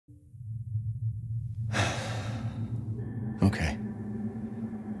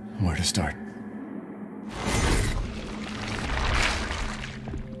to start.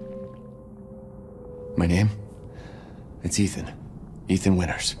 My name? It's Ethan. Ethan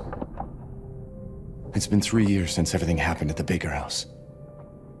Winters. It's been 3 years since everything happened at the Baker house.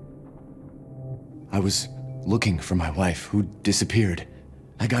 I was looking for my wife, who disappeared.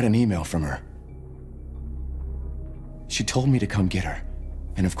 I got an email from her. She told me to come get her.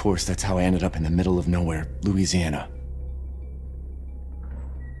 And of course, that's how I ended up in the middle of nowhere, Louisiana.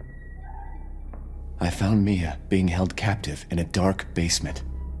 I found Mia being held captive in a dark basement.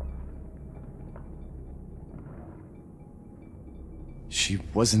 She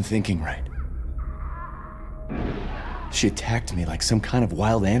wasn't thinking right. She attacked me like some kind of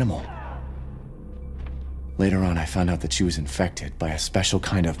wild animal. Later on, I found out that she was infected by a special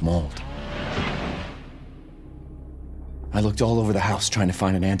kind of mold. I looked all over the house trying to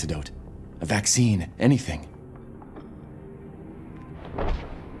find an antidote, a vaccine, anything.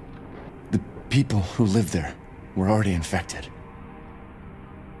 The people who lived there were already infected.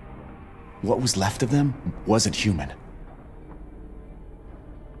 What was left of them wasn't human.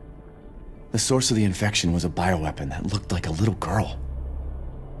 The source of the infection was a bioweapon that looked like a little girl.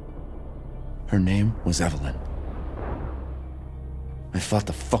 Her name was Evelyn. I fought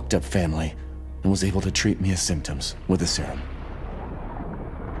the fucked up family and was able to treat Mia's symptoms with a serum.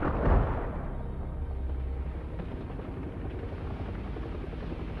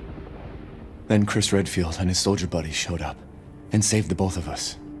 Then Chris Redfield and his soldier buddies showed up and saved the both of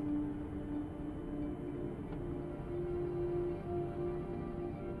us.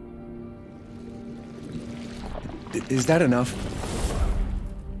 Is that enough?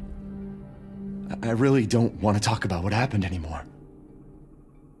 I really don't want to talk about what happened anymore.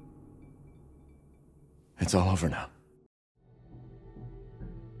 It's all over now.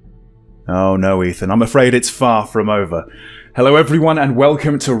 Oh no, Ethan, I'm afraid it's far from over. Hello everyone and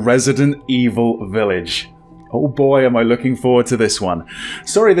welcome to Resident Evil Village. Oh boy, am I looking forward to this one.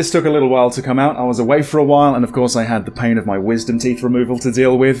 Sorry this took a little while to come out. I was away for a while, and of course I had the pain of my wisdom teeth removal to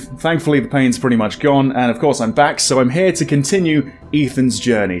deal with. Thankfully the pain's pretty much gone, and of course I'm back, so I'm here to continue Ethan's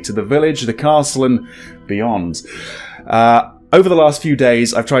journey to the village, the castle, and beyond. Over the last few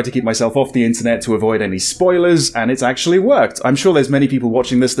days, I've tried to keep myself off the internet to avoid any spoilers, and it's actually worked. I'm sure there's many people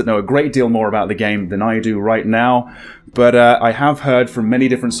watching this that know a great deal more about the game than I do right now, but I have heard from many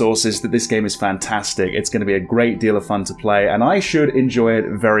different sources that this game is fantastic. It's going to be a great deal of fun to play, and I should enjoy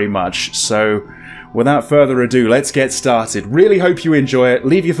it very much. So, without further ado, let's get started. Really hope you enjoy it.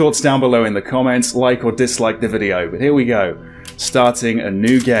 Leave your thoughts down below in the comments, like or dislike the video. But here we go, starting a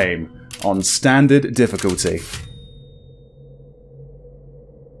new game on standard difficulty.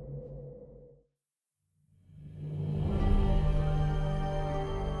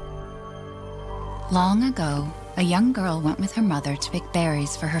 Long ago, a young girl went with her mother to pick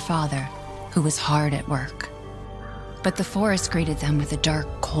berries for her father, who was hard at work. But the forest greeted them with a dark,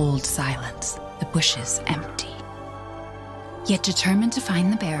 cold silence, the bushes empty. Yet determined to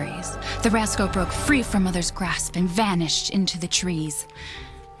find the berries, the rascal broke free from Mother's grasp and vanished into the trees.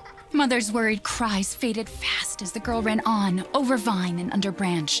 Mother's worried cries faded fast as the girl ran on, over vine and under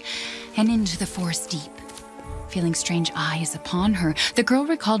branch, and into the forest deep. Feeling strange eyes upon her, the girl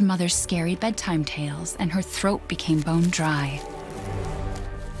recalled Mother's scary bedtime tales, and her throat became bone dry.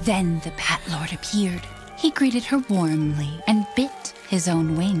 Then the Bat Lord appeared. He greeted her warmly and bit his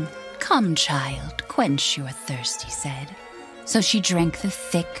own wing. "Come, child, quench your thirst," he said. So she drank the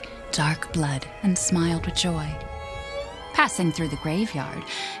thick, dark blood and smiled with joy. Passing through the graveyard,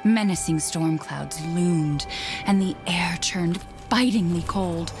 menacing storm clouds loomed, and the air turned bitingly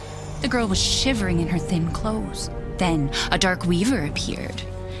cold. The girl was shivering in her thin clothes. Then a dark weaver appeared,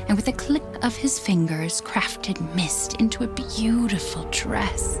 and with a click of his fingers crafted mist into a beautiful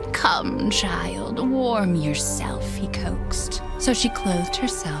dress. "Come, child, warm yourself," he coaxed. So she clothed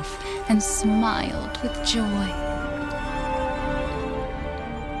herself and smiled with joy.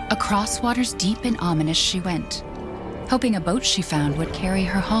 Across waters deep and ominous she went, hoping a boat she found would carry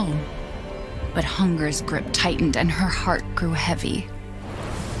her home. But hunger's grip tightened and her heart grew heavy.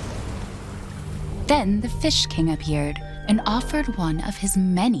 Then the Fish King appeared and offered one of his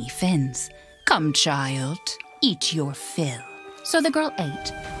many fins. "Come, child, eat your fill." So the girl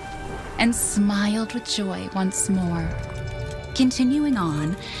ate and smiled with joy once more. Continuing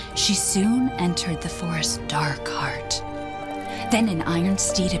on, she soon entered the forest's dark heart. Then an iron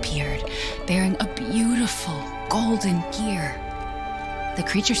steed appeared, bearing a beautiful golden gear. The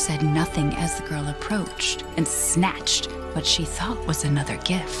creature said nothing as the girl approached and snatched what she thought was another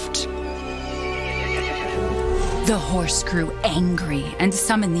gift. The horse grew angry and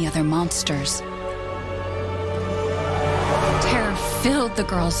summoned the other monsters. Terror filled the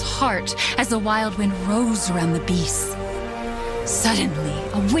girl's heart as the wild wind rose around the beasts. Suddenly,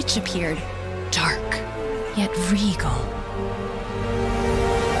 a witch appeared, dark, yet regal.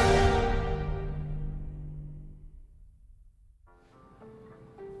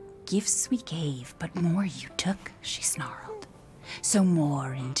 Gifts we gave, but more you took, she snarled. So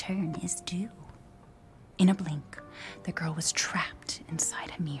more in turn is due. In a blink, the girl was trapped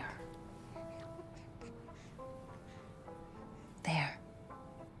inside a mirror. There.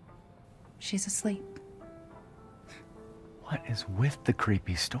 She's asleep. What is with the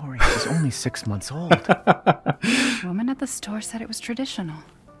creepy story? She's only 6 months old. The woman at the store said it was traditional.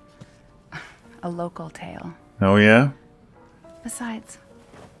 A local tale. Oh, yeah? Besides,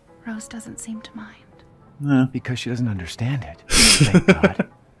 Rose doesn't seem to mind. Yeah. Because she doesn't understand it. Thank God.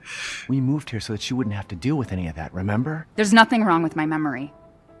 We moved here so that she wouldn't have to deal with any of that, remember? There's nothing wrong with my memory.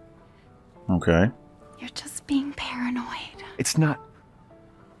 Okay. You're just being paranoid. It's not...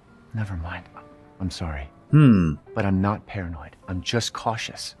 Never mind. I'm sorry. But I'm not paranoid. I'm just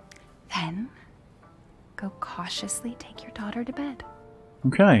cautious. Then, go cautiously take your daughter to bed.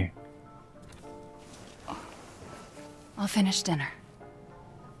 Okay. I'll finish dinner.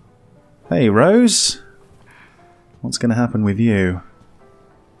 Hey, Rose. What's going to happen with you?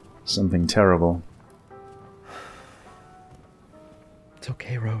 Something terrible. It's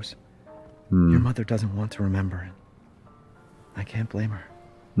okay, Rose. Your mother doesn't want to remember it. I can't blame her.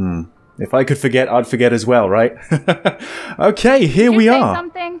 If I could forget, I'd forget as well, right? Okay, here we are.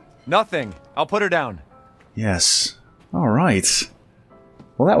 Something? Nothing. I'll put her down. Yes. All right.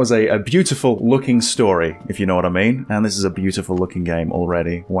 Well, that was a beautiful looking story, if you know what I mean. And this is a beautiful looking game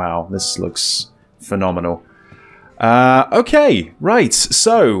already. Wow, this looks phenomenal. Okay, right.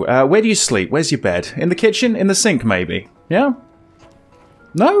 So, where do you sleep? Where's your bed? In the kitchen? In the sink, maybe? Yeah?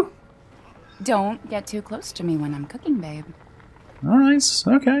 No? Don't get too close to me when I'm cooking, babe. All right.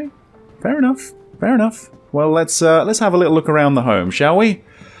 Okay. Fair enough. Fair enough. Well, let's have a little look around the home, shall we?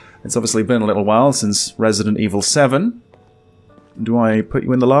 It's obviously been a little while since Resident Evil 7. Do I put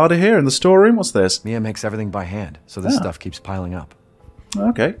you in the larder here, in the storeroom? What's this? Mia makes everything by hand, so this stuff keeps piling up.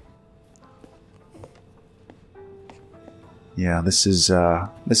 Okay. Yeah, this is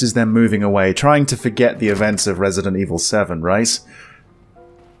them moving away, trying to forget the events of Resident Evil 7, right?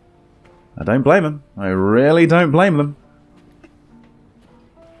 I don't blame them. I really don't blame them.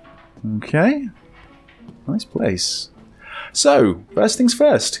 Okay. Nice place. So, first things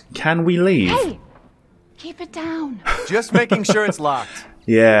first. Can we leave? Hey! Keep it down. Just making sure it's locked.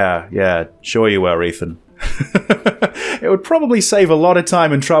 Yeah. Sure you were, Ethan. It would probably save a lot of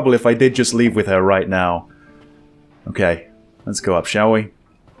time and trouble if I did just leave with her right now. Okay. Let's go up, shall we?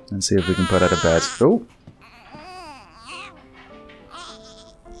 And see if we can put her to bed. Oh.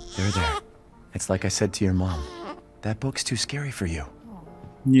 There. It's like I said to your mom. That book's too scary for you.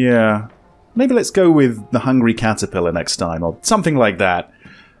 Yeah. Maybe let's go with the Hungry Caterpillar next time, or something like that.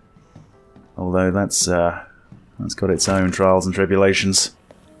 Although that's got its own trials and tribulations.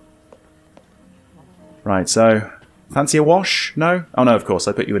 Right, so... Fancy a wash? No? Oh no, of course,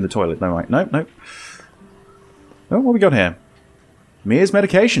 I put you in the toilet. No, right. No. Oh, what we got here? Mia's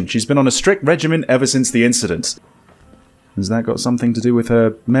medication. She's been on a strict regimen ever since the incident. Has that got something to do with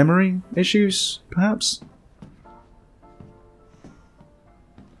her memory issues, perhaps?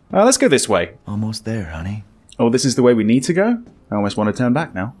 Let's go this way. Almost there, honey. Oh, this is the way we need to go? I almost want to turn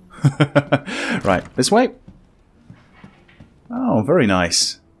back now. Right, this way. Oh, very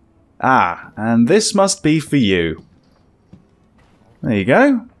nice. Ah, and this must be for you. There you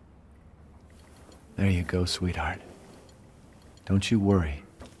go. There you go, sweetheart. Don't you worry.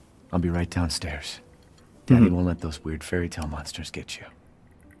 I'll be right downstairs. Daddy won't let those weird fairy tale monsters get you.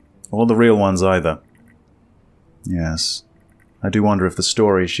 Or the real ones either. Yes. I do wonder if the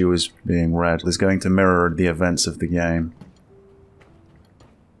story she was being read is going to mirror the events of the game.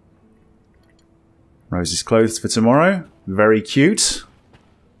 Rosie's clothes for tomorrow. Very cute.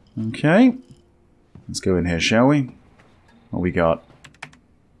 Okay. Let's go in here, shall we? What we got?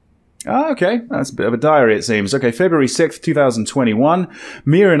 Ah, okay. That's a bit of a diary, it seems. Okay, February 6th, 2021.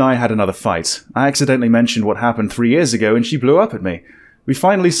 Mia and I had another fight. I accidentally mentioned what happened 3 years ago and she blew up at me. We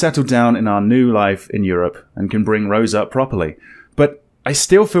finally settled down in our new life in Europe and can bring Rose up properly. But I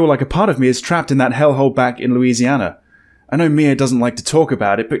still feel like a part of me is trapped in that hellhole back in Louisiana. I know Mia doesn't like to talk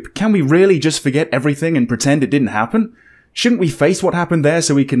about it, but can we really just forget everything and pretend it didn't happen? Shouldn't we face what happened there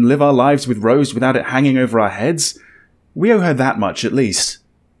so we can live our lives with Rose without it hanging over our heads? We owe her that much, at least.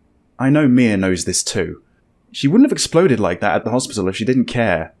 I know Mia knows this too. She wouldn't have exploded like that at the hospital if she didn't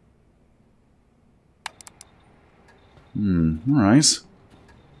care. Alright.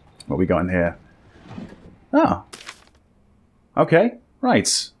 What we got in here? Ah. Okay,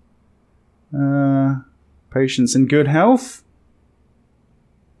 right. Patients in good health?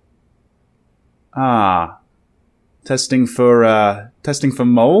 Ah. Testing for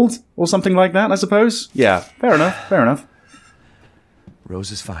mold? Or something like that, I suppose? Yeah, fair enough, fair enough.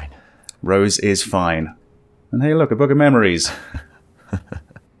 Rose is fine. Rose is fine. And hey, look, a book of memories.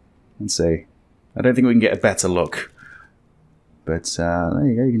 Let's see. I don't think we can get a better look. But there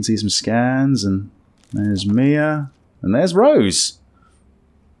you go, you can see some scans, and there's Mia, and there's Rose.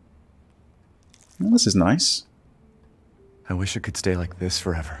 Well, this is nice. I wish it could stay like this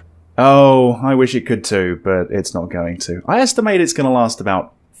forever. Oh, I wish it could too, but it's not going to. I estimate it's going to last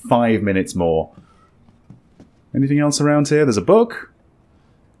about 5 minutes more. Anything else around here? There's a book.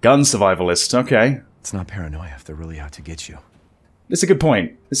 Gun survivalist, okay. It's not paranoia if they're really out to get you. It's a good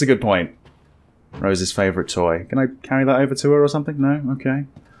point. It's a good point. Rose's favourite toy. Can I carry that over to her or something? No? Okay.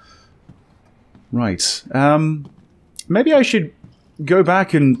 Right. Maybe I should go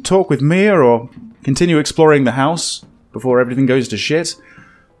back and talk with Mia or continue exploring the house before everything goes to shit.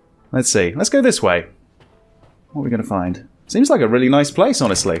 Let's see. Let's go this way. What are we going to find? Seems like a really nice place,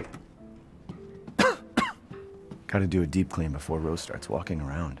 honestly. Gotta do a deep clean before Rose starts walking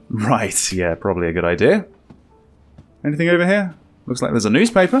around. Right, yeah, probably a good idea. Anything over here? Looks like there's a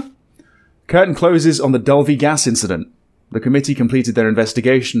newspaper. Curtain closes on the Dulvey gas incident. The committee completed their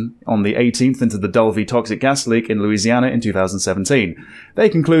investigation on the 18th into the Dulvey toxic gas leak in Louisiana in 2017. They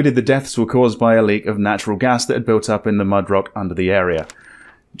concluded the deaths were caused by a leak of natural gas that had built up in the mud rock under the area.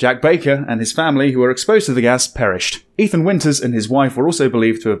 Jack Baker and his family, who were exposed to the gas, perished. Ethan Winters and his wife were also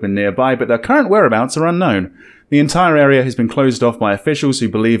believed to have been nearby, but their current whereabouts are unknown. The entire area has been closed off by officials who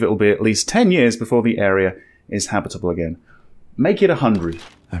believe it will be at least 10 years before the area is habitable again. Make it 100.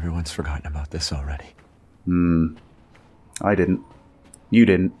 Everyone's forgotten about this already. I didn't. You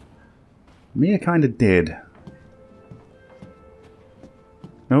didn't. Mia kinda did.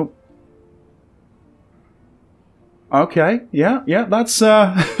 Nope. Okay, yeah, that's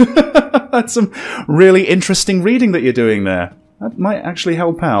that's some really interesting reading that you're doing there. That might actually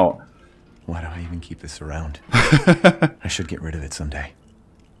help out. Why do I even keep this around? I should get rid of it someday.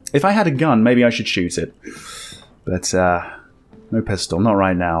 If I had a gun, maybe I should shoot it. But, no pistol, not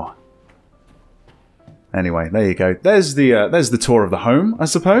right now. Anyway, there you go. There's the tour of the home, I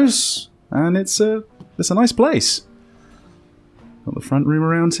suppose. And it's a nice place. Got the front room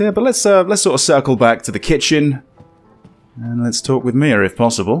around here, but let's sort of circle back to the kitchen. And let's talk with Mia, if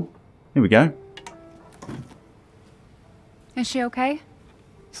possible. Here we go. Is she okay?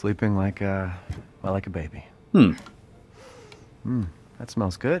 Sleeping like a baby. That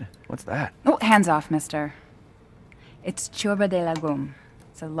smells good. What's that? Oh, hands off, mister. It's churba de legume.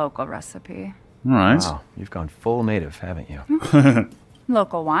 It's a local recipe. All right. Wow, you've gone full native, haven't you?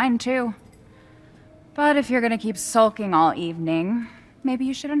 Local wine, too. But if you're gonna keep sulking all evening, maybe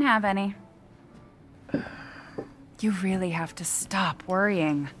you shouldn't have any. You really have to stop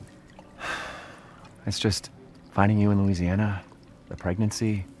worrying. It's just finding you in Louisiana, the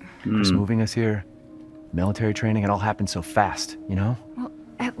pregnancy, Chris moving us here, military training, it all happened so fast, you know? Well,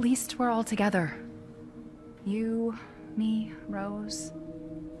 at least we're all together. You, me, Rose.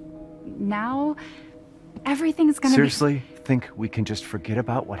 Now, everything's gonna Seriously? Think we can just forget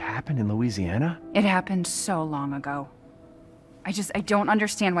about what happened in Louisiana? It happened so long ago. I don't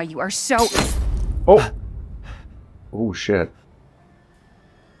understand why you are so... Oh! Oh, shit.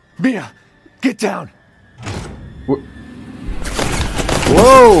 Mia! Get down!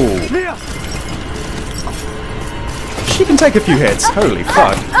 Whoa! Mia! She can take a few hits. Holy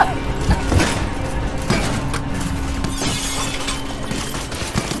fuck.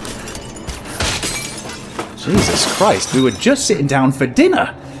 Jesus Christ, we were just sitting down for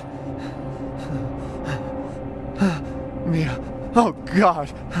dinner. Mia. Oh,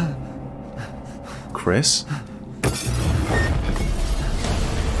 God. Chris?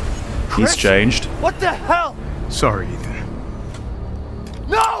 He's changed. What the hell? Sorry, Ethan.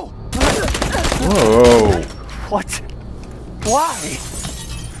 No! Whoa. What? Why?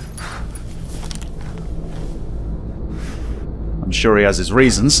 I'm sure he has his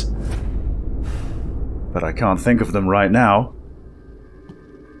reasons. But I can't think of them right now.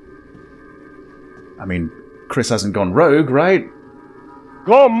 I mean, Chris hasn't gone rogue, right?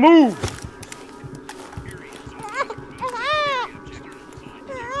 Go on, move!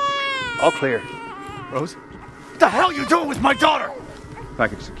 All clear. Rose? What the hell are you doing with my daughter?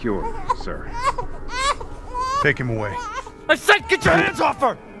 Package secure, sir. Take him away. I said get your hands off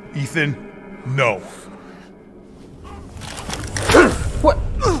her! Ethan, no. What?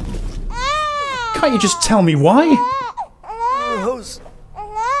 Can't you just tell me why? Rose.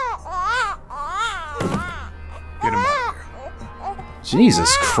 Get him out of here.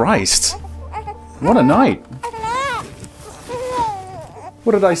 Jesus Christ. What a night.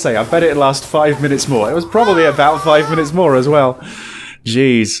 What did I say? I bet it'd last 5 minutes more. It was probably about 5 minutes more as well.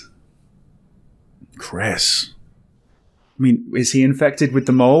 Jeez. Chris. I mean, is he infected with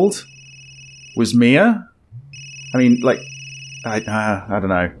the mold? Was Mia? I mean, like... I don't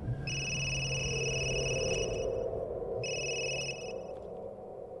know.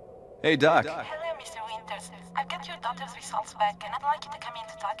 Hey, Doc. Hello, Mr. Winters. I've got your daughter's results back, and I'd like you to come in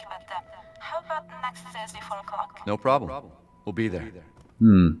to talk about them. How about next Thursday, 4 o'clock? No problem. We'll be there.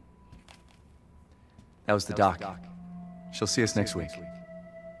 That was the doc. She'll see us next week.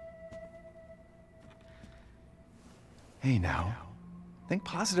 Hey, now. Think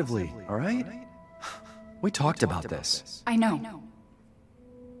positively, all right? We talked about this. I know.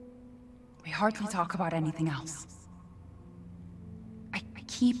 We hardly talk about anything else. I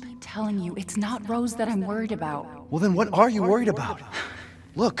keep telling you, it's not Rose that I'm worried about. Well, then what are you worried about?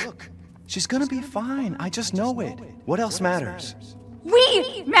 Look, she's gonna be fine. I just know it. What else matters?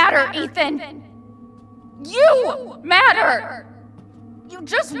 We matter, Ethan! You matter! You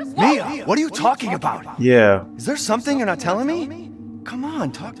just won't. Mia, what are you talking about? Yeah. Is there something you're not telling me? Come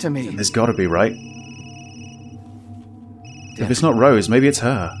on, talk to me. There's gotta be, right? If it's not Rose, maybe it's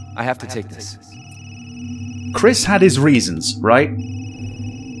her. I have to take this. Chris had his reasons, right?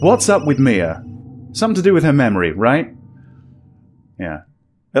 What's up with Mia? Something to do with her memory, right? Yeah.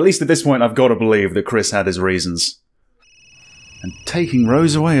 At least at this point, I've got to believe that Chris had his reasons. And taking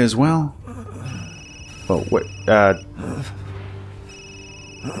Rose away as well? Oh, wait,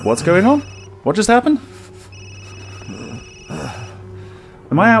 what's going on? What just happened?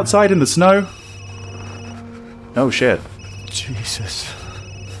 Am I outside in the snow? Oh, shit. Jesus.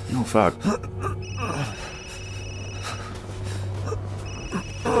 Oh, fuck.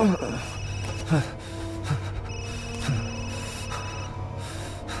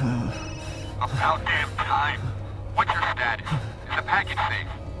 About damn time. What's your status? Is the package safe?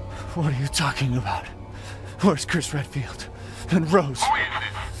 What are you talking about? Where's Chris Redfield? And Rose? Who is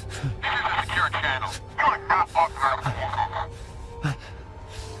this? This is a secure channel. You are not authorized to use it.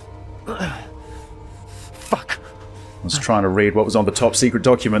 Fuck. I was trying to read what was on the top secret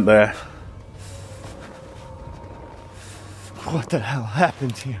document there. What the hell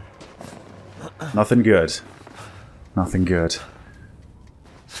happened here? Nothing good. Nothing good.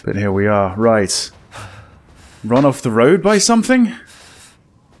 But here we are. Right. Run off the road by something?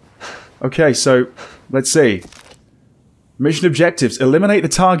 Okay, so, let's see. Mission objectives. Eliminate the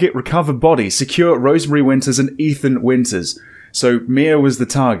target, recover body, secure Rosemary Winters and Ethan Winters. So, Mia was the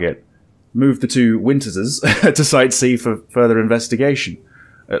target. Move the two Winterses to Site C for further investigation.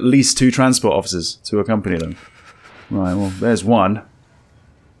 At least 2 transport officers to accompany them. Right, well, there's one.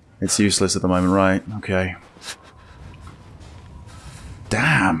 It's useless at the moment, right? Okay.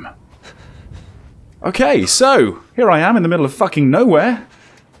 Damn. Okay, so, here I am in the middle of fucking nowhere.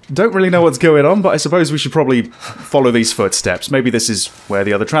 Don't really know what's going on, but I suppose we should probably follow these footsteps. Maybe this is where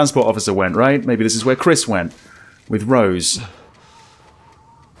the other transport officer went, right? Maybe this is where Chris went. With Rose.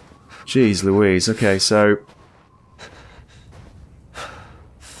 Jeez Louise. Okay, so...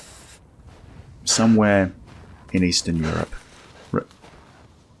 somewhere in Eastern Europe.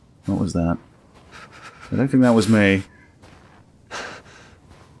 What was that? I don't think that was me.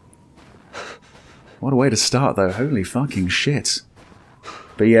 What a way to start, though. Holy fucking shit.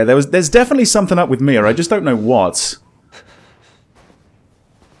 But yeah, there's definitely something up with Mia. I just don't know what.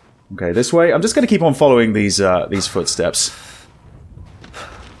 Okay, this way. I'm just going to keep on following these footsteps.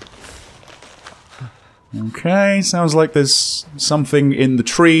 Okay, sounds like there's something in the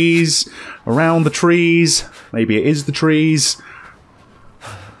trees, around the trees. Maybe it is the trees.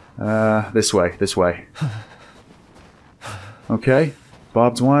 This way, this way. Okay,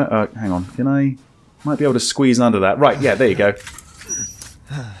 barbed wire. Hang on, can I? Might be able to squeeze under that. Right, yeah, there you go.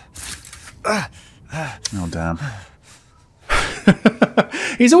 Oh, damn.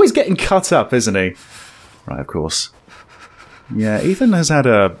 He's always getting cut up, isn't he? Right, of course. Yeah, Ethan has had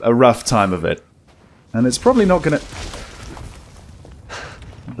a rough time of it. And it's probably not gonna...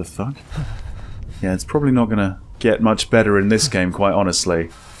 What the fuck? Yeah, it's probably not gonna get much better in this game, quite honestly.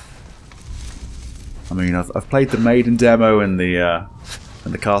 I mean, I've played the Maiden demo and the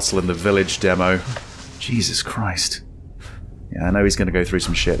Castle and the Village demo. Jesus Christ. Yeah, I know he's gonna go through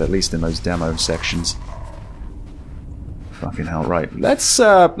some shit, at least in those demo sections. Fucking hell, right. Let's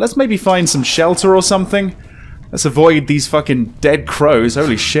maybe find some shelter or something. Let's avoid these fucking dead crows.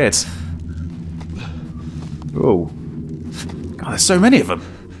 Holy shit. Oh. God, there's so many of them.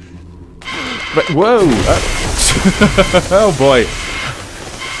 But, whoa! Oh boy.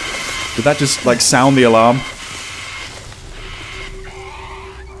 Did that just, like, sound the alarm?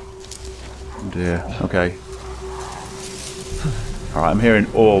 dear. Okay. Alright, I'm hearing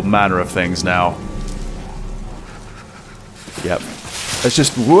all manner of things now. Yep. It's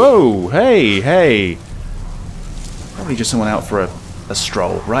just... Whoa! Hey! Hey! Probably just someone out for a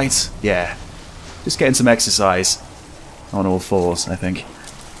stroll, right? Yeah. Just getting some exercise. On all fours, I think.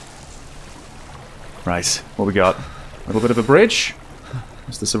 Right. What we got? A little bit of a bridge?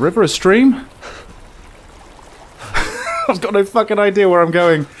 Is this a river, a stream? I've got no fucking idea where I'm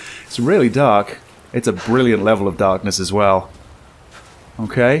going. It's really dark. It's a brilliant level of darkness as well.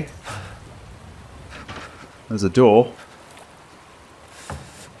 Okay. There's a door.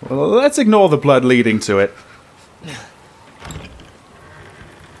 Well, let's ignore the blood leading to it.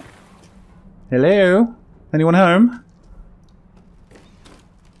 Hello? Anyone home?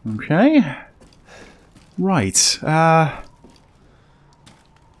 Okay. Right. I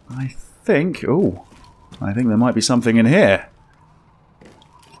think... Oh. I think there might be something in here.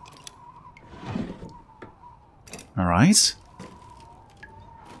 Alright.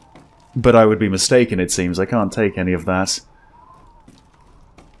 But I would be mistaken, it seems. I can't take any of that.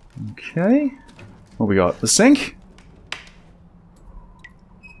 Okay. What we got? The sink?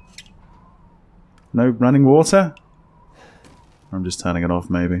 No running water? I'm just turning it off,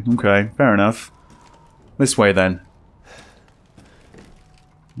 maybe. Okay, fair enough. This way, then.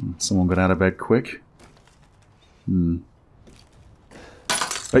 Someone got out of bed quick.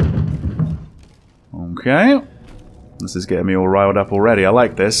 Hey. Okay. This is getting me all riled up already. I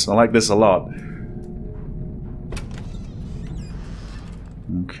like this. I like this a lot.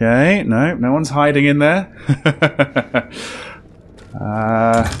 Okay. No, no one's hiding in there.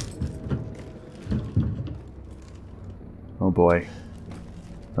 Oh boy.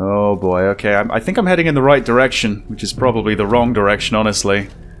 Oh boy, okay. I think I'm heading in the right direction, which is probably the wrong direction, honestly.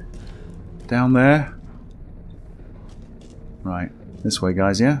 Down there? Right. This way,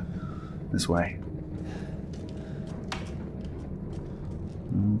 guys, yeah? This way.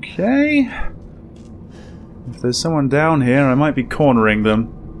 Okay. If there's someone down here, I might be cornering them.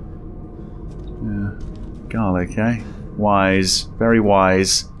 Yeah. Garlic, eh? Wise. Very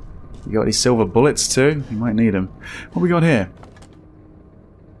wise. You got any silver bullets, too? You might need them. What we got here?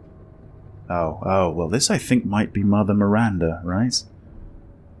 Oh, well, this I think might be Mother Miranda, right?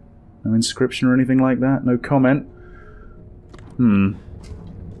 No inscription or anything like that? No comment?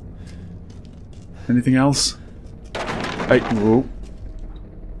 Anything else? Whoa.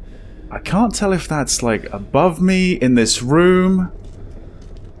 I can't tell if that's, like, above me in this room.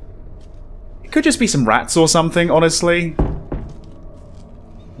 It could just be some rats or something, honestly.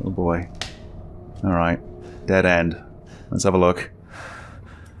 Oh boy. Alright. Dead end. Let's have a look.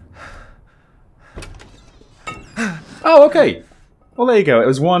 Oh, okay. Well, there you go. It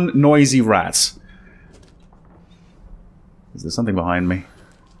was one noisy rat. Is there something behind me?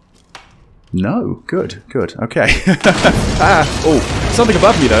 No. Good. Good. Okay. Oh. Something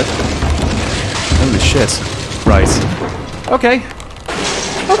above me, though. Holy shit. Right. Okay.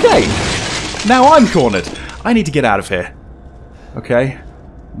 Okay. Now I'm cornered. I need to get out of here. Okay.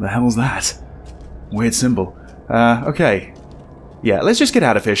 What the hell's that? Weird symbol. Okay. Yeah, let's just get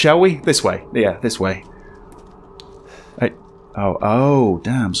out of here, shall we? This way. Yeah, this way. Hey. Oh,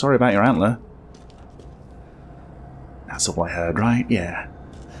 damn. Sorry about your antler. That's all I heard, right? Yeah.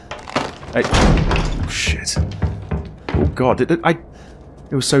 Hey. Oh, shit. Oh, God.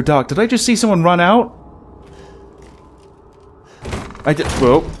 It was so dark. Did I just see someone run out? I did.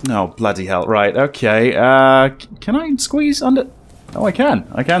 Whoa. No, bloody hell. Right, okay. Can I squeeze under... Oh, I can.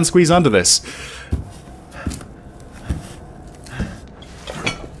 I can squeeze under this.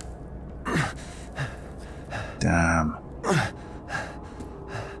 Damn.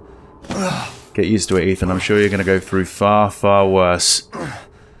 Get used to it, Ethan. I'm sure you're going to go through far, far worse.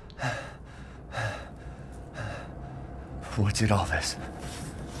 What did all this?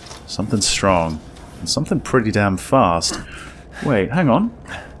 Something strong. And something pretty damn fast. Wait, hang on.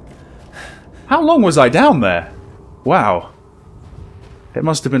 How long was I down there? Wow. It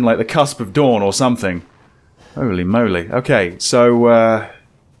must have been like the cusp of dawn or something. Holy moly. Okay, so,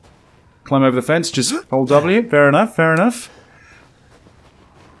 climb over the fence, just hold W. Fair enough, fair enough.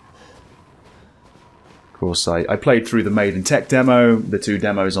 Of course, I played through the Made in Tech demo, the 2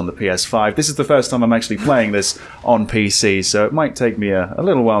 demos on the PS5. This is the first time I'm actually playing this on PC, so it might take me a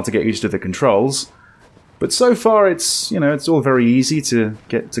little while to get used to the controls. But so far, it's, you know, it's all very easy to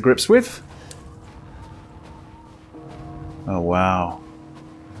get to grips with. Oh, wow.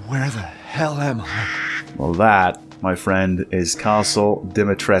 Where the hell am I? Well, that, my friend, is Castle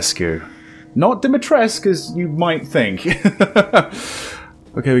Dimitrescu. Not Dimitrescu, as you might think.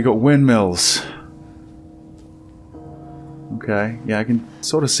 Okay, we got windmills. Okay, Okay. Yeah, I can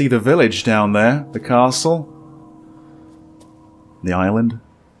sort of see the village down there. The castle. The island.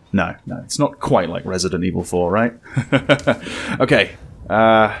 No, it's not quite like Resident Evil 4, right? Okay.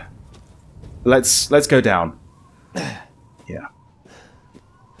 Let's go down. Yeah.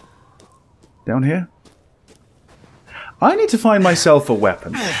 Down here? I need to find myself a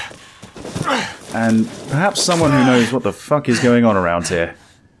weapon. And perhaps someone who knows what the fuck is going on around here.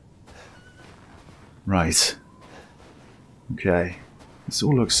 Right. Okay. This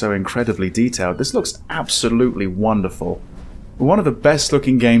all looks so incredibly detailed. This looks absolutely wonderful. One of the best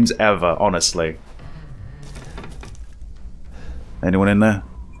looking games ever, honestly. Anyone in there?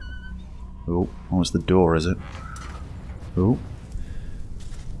 Oh, it's the door, is it? Oh.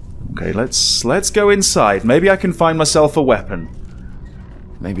 Okay, let's go inside. Maybe I can find myself a weapon.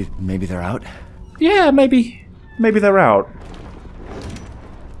 Maybe they're out? Yeah, maybe they're out.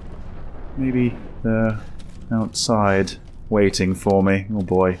 Maybe they're outside waiting for me. Oh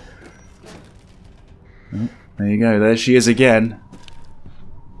boy. Oh, there you go. There she is again.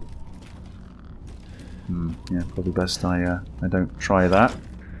 Yeah, probably best I don't try that.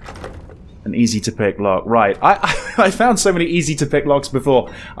 An easy-to-pick lock. Right, I found so many easy-to-pick locks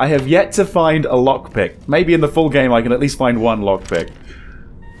before. I have yet to find a lockpick. Maybe in the full game I can at least find one lockpick.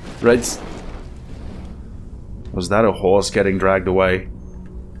 Right. Was that a horse getting dragged away?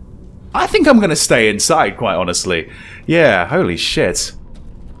 I think I'm gonna stay inside, quite honestly. Yeah, holy shit.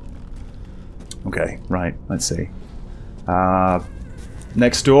 Okay, right, let's see.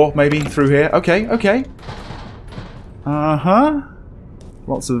 Next door, maybe, through here. Okay. Uh-huh.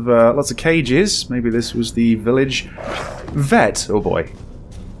 Lots of cages. Maybe this was the village vet. Oh boy.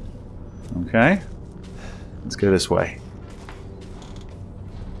 Okay. Let's go this way.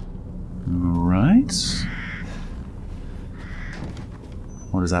 Alright.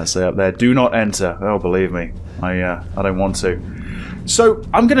 What does that say up there? Do not enter. Oh, believe me. I don't want to. So,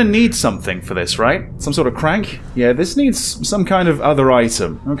 I'm gonna need something for this, right? Some sort of crank? Yeah, this needs some kind of other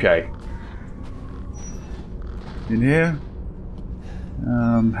item. Okay. In here?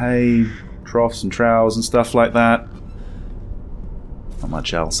 Hay, troughs and trowels and stuff like that. Not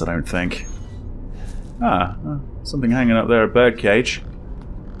much else, I don't think. Something hanging up there, a birdcage.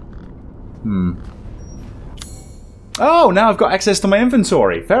 Oh, now I've got access to my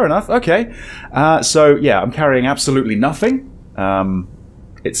inventory. Fair enough, okay. So, yeah, I'm carrying absolutely nothing.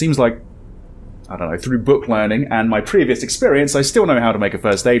 It seems like, I don't know, through book learning and my previous experience, I still know how to make a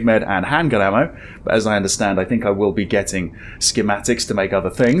first aid med and handgun ammo, but as I understand, I think I will be getting schematics to make other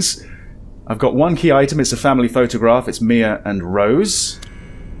things. I've got one key item, it's a family photograph, it's Mia and Rose,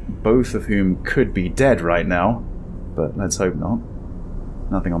 both of whom could be dead right now, but let's hope not.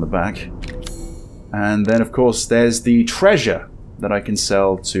 Nothing on the back. And then, of course, there's the treasure that I can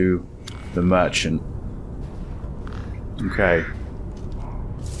sell to the merchant. Okay.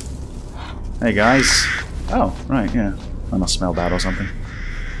 Hey guys. Oh, right, yeah. I must smell bad or something.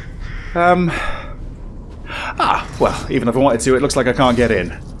 Well, even if I wanted to, it looks like I can't get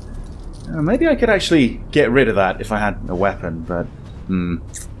in. Maybe I could actually get rid of that if I had a weapon, but...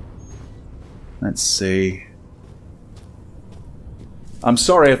 Let's see... I'm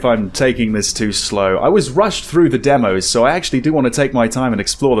sorry if I'm taking this too slow. I was rushed through the demos, so I actually do want to take my time and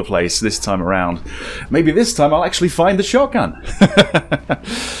explore the place this time around. Maybe this time I'll actually find the shotgun.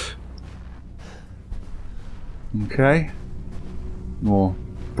 Okay. More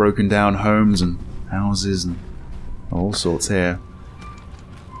broken down homes and houses and all sorts here.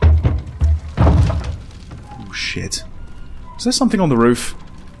 Oh shit. Is there something on the roof?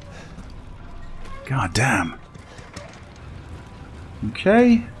 God damn.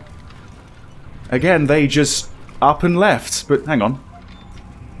 Okay. Again, they just up and left, but hang on.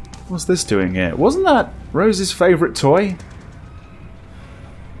 What's this doing here? Wasn't that Rose's favourite toy?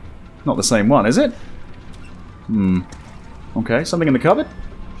 Not the same one, is it? Okay, something in the cupboard?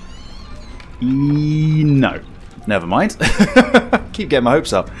 No. Never mind. Keep getting my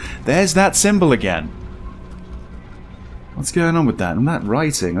hopes up. There's that symbol again. What's going on with that? And that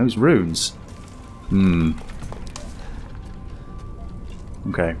writing, those runes.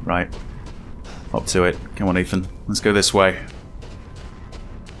 Okay, right. Up to it. Come on, Ethan. Let's go this way.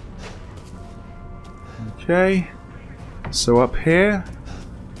 Okay. So up here.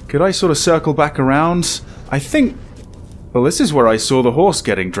 Could I sort of circle back around? I think... Well, this is where I saw the horse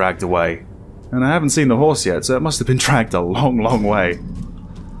getting dragged away. And I haven't seen the horse yet, so it must have been dragged a long, long way.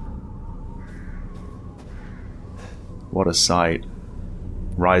 What a sight.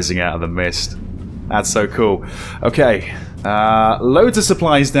 Rising out of the mist. That's so cool. Okay. Loads of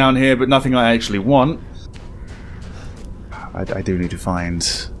supplies down here, but nothing I actually want. I do need to find...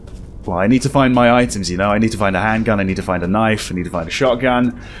 Well, I need to find my items, you know. I need to find a handgun, I need to find a knife, I need to find a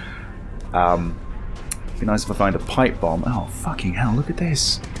shotgun. Be nice if I find a pipe bomb. Oh, fucking hell, look at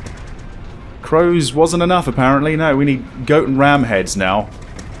this. Crows wasn't enough, apparently. No, we need goat and ram heads now.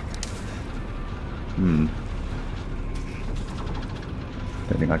 Don't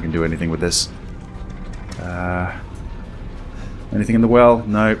think I can do anything with this. Anything in the well?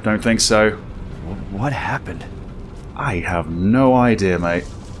 No, don't think so. What happened? I have no idea, mate.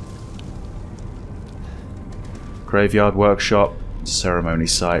 Graveyard workshop, ceremony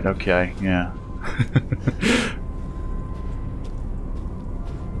site. Okay, yeah.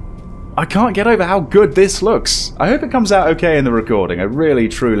 I can't get over how good this looks. I hope it comes out okay in the recording. I really,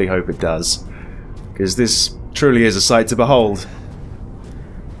 truly hope it does. Because this truly is a sight to behold.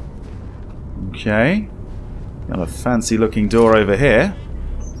 Okay. Got a fancy looking door over here.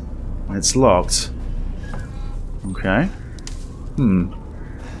 It's locked. Okay.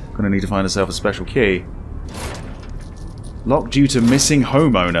 Gonna need to find myself a special key. Locked due to missing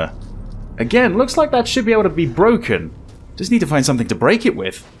homeowner. Again, looks like that should be able to be broken. Just need to find something to break it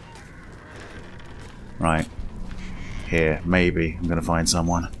with. Right. Here, maybe. I'm gonna find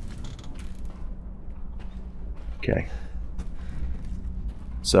someone. Okay.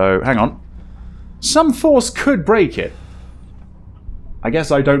 So, hang on. Some force could break it. I guess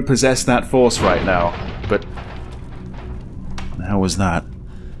I don't possess that force right now, but... What the hell was that?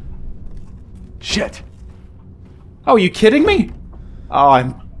 Shit! Oh, are you kidding me? Oh,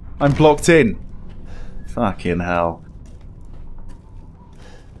 I'm blocked in. Fucking hell.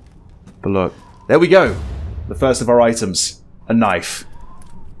 But look, there we go. The first of our items. A knife.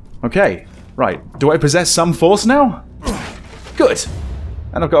 Okay, right. Do I possess some force now? Good.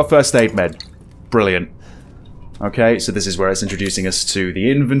 And I've got a first aid med. Brilliant. Okay, so this is where it's introducing us to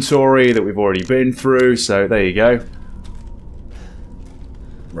the inventory that we've already been through, so there you go.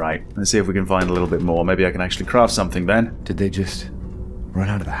 Right, let's see if we can find a little bit more. Maybe I can actually craft something then. Did they just run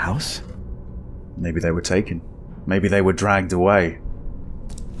out of the house? Maybe they were taken. Maybe they were dragged away.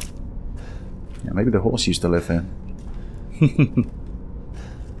 Yeah, maybe the horse used to live here.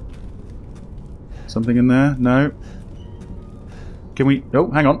 Something in there? No. Can we... Oh,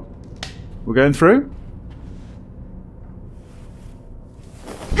 hang on. We're going through?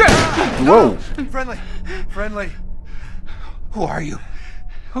 Whoa! Friendly! Friendly! Who are you?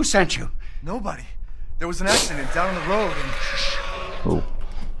 Who sent you? Nobody. There was an accident down on the road and... Oh.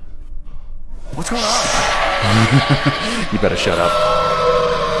 What's going on? You better shut up.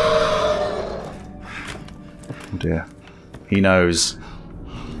 Oh dear. He knows.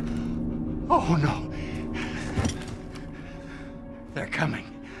 Oh no. They're coming.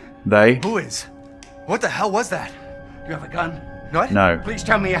 They? Who is? What the hell was that? You have a gun? What? No. Please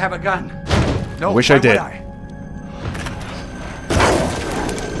tell me you have a gun. No. I wish why I did. would I?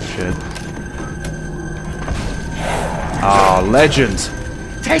 Shit. Ah, legend.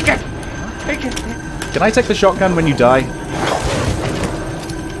 Take it! Take it! Can I take the shotgun when you die?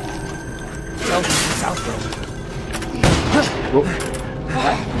 Oh.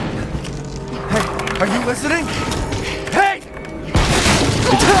 Hey, are you listening? Hey!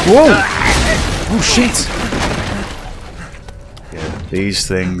 Whoa! Oh shit! Yeah, these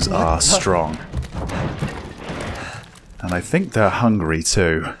things are strong. And I think they're hungry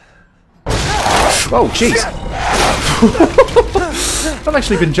too. Oh jeez! I've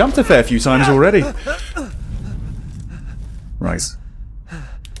actually been jumped a fair few times already. Right.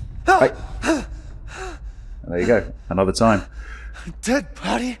 Right. There you go. Another time. Dead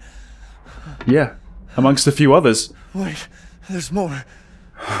body? Yeah. Amongst a few others. Wait, there's more.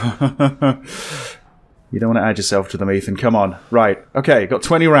 You don't want to add yourself to them, Ethan. Come on. Right. Okay, got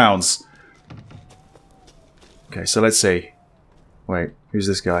 20 rounds. Okay, so let's see. Wait, who's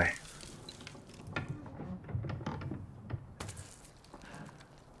this guy?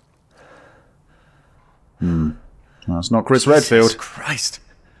 Well, it's not Chris Redfield. Jesus Christ.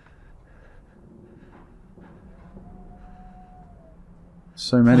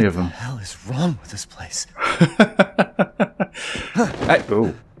 So many of What them. the hell is wrong with this place? Hey,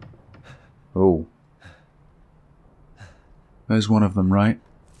 oh. Oh. There's one of them, right?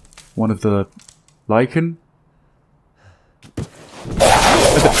 One of the lichen?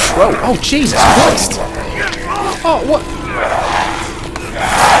 Whoa! Oh, Jesus Christ! Oh, what?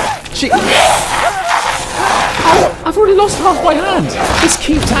 Oh, I've already lost half my hand! This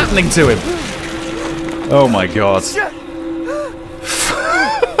keeps happening to him! Oh my god.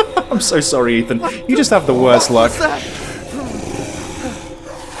 I'm so sorry, Ethan. You just have the worst luck.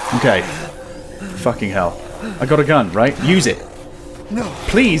 Okay. Fucking hell. I got a gun, right? Use it. No.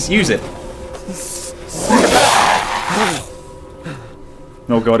 Please, use it.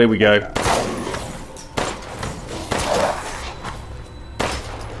 Oh god, here we go.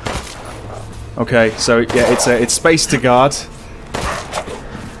 Okay, so yeah, it's space to guard.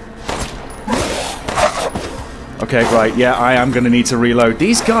 Okay, right, yeah, I am gonna need to reload.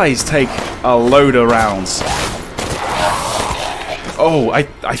 These guys take a load of rounds. Oh,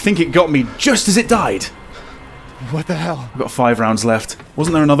 I think it got me just as it died. What the hell? I've got 5 rounds left.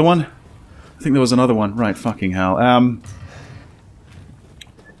 Wasn't there another one? I think there was another one. Right, fucking hell.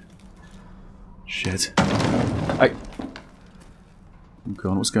 Shit. Oh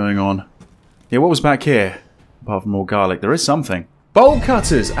god, what's going on? Yeah, what was back here? Apart from more garlic, there is something. Bolt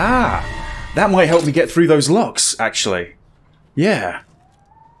cutters! Ah! That might help me get through those locks, actually. Yeah.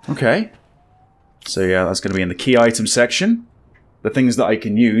 Okay. So yeah, that's going to be in the key item section. The things that I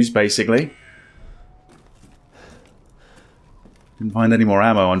can use, basically. Didn't find any more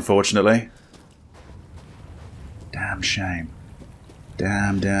ammo, unfortunately. Damn shame.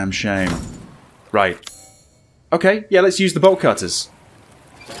 Damn shame. Right. Okay, yeah, let's use the bolt cutters.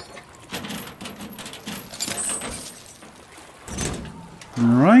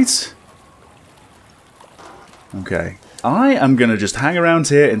 Alright. Okay. I am gonna just hang around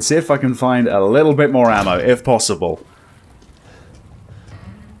here and see if I can find a little bit more ammo, if possible.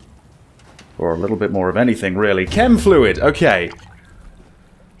 Or a little bit more of anything, really. Chem fluid, okay.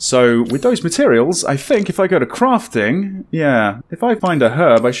 So, with those materials, I think if I go to crafting, yeah, if I find a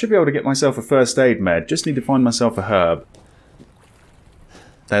herb, I should be able to get myself a first aid med. Just need to find myself a herb.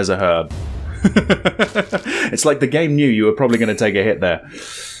 There's a herb. It's like the game knew you were probably going to take a hit there.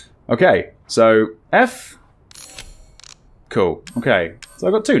 Okay, so F. Cool. Okay, so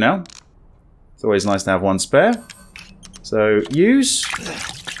I've got 2 now. It's always nice to have 1 spare. So, use.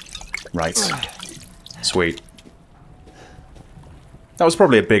 Right. Sweet. That was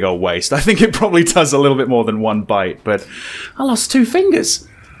probably a big old waste. I think it probably does a little bit more than 1 bite, but I lost 2 fingers.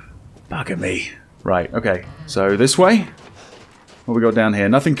 Bugger me. Right, okay. So this way. What we got down here?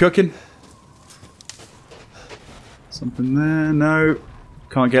 Nothing cooking? Something there? No.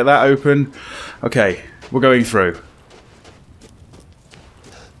 Can't get that open. Okay, we're going through.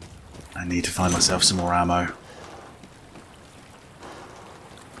 I need to find myself some more ammo.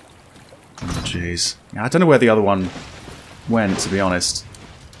 Oh, jeez. I don't know where the other one went, to be honest.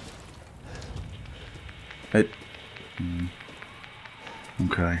 Okay.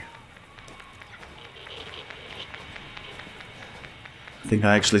 I think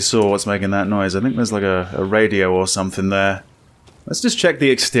I actually saw what's making that noise. I think there's like a radio or something there. Let's just check the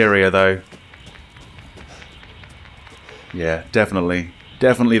exterior, though. Yeah, definitely.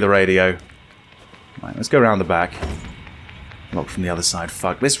 Definitely the radio. Right, let's go around the back. Locked from the other side.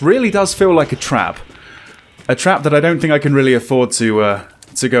 Fuck. This really does feel like a trap. A trap that I don't think I can really afford to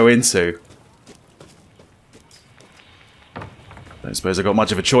go into. Don't suppose I got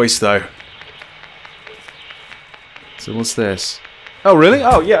much of a choice, though. So what's this? Oh, really?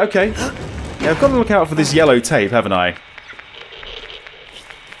 Oh, yeah, okay. Yeah, I've got to look out for this yellow tape, haven't I?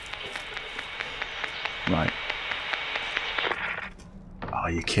 Right. Are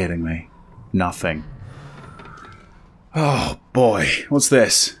you kidding me? Nothing. Oh, boy. What's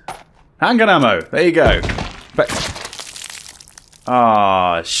this? Handgun ammo. There you go.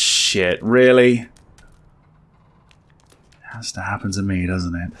 Ah, shit. Really? Has to happen to me,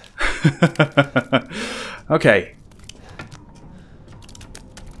 doesn't it? Okay.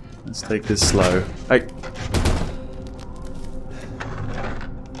 Let's take this slow. Hey.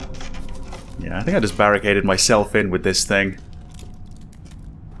 Yeah, I think I just barricaded myself in with this thing.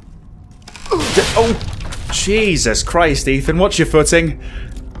 Oh! Jesus Christ, Ethan, what's your footing?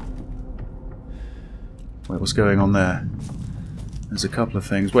 Wait, what's going on there? There's a couple of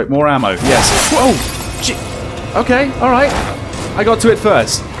things. Wait, more ammo. Yes. Whoa! Gee. Okay, alright. I got to it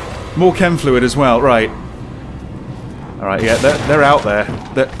first. More chem fluid as well, right. Alright, yeah, they're out there.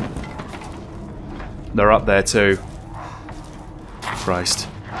 They're up there too. Christ.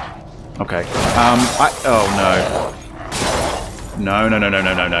 Okay. Oh no. No.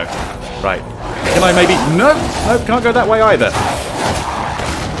 Right. Can I maybe... No! No, can't go that way either.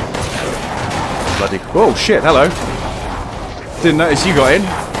 Bloody... Oh, shit, hello. Didn't notice you got in.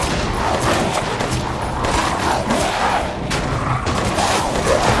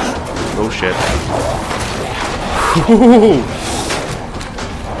 Oh, shit.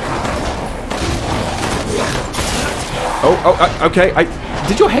 Okay.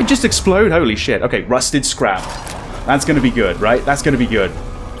 Did your head just explode? Holy shit. Okay, rusted scrap. That's going to be good, right? That's going to be good.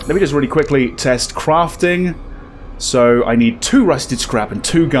 Let me just really quickly test crafting. So I need 2 rusted scrap and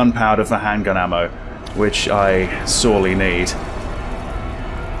 2 gunpowder for handgun ammo, which I sorely need.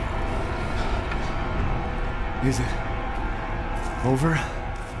 Is it over?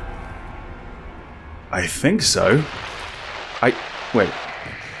 I think so. Wait.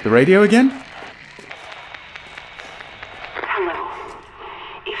 The radio again? Hello.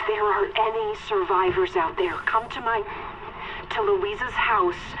 If there are any survivors out there, come to Louisa's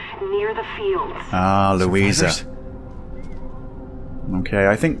house near the fields. Ah, Louisa. Survivors? Okay,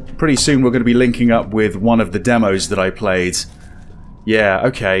 I think pretty soon we're going to be linking up with one of the demos that I played. Yeah,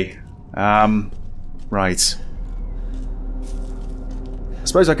 okay. Right. I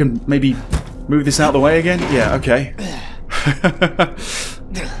suppose I can maybe move this out of the way again? Yeah, okay.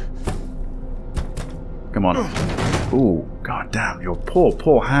 Come on. Ooh, god damn, your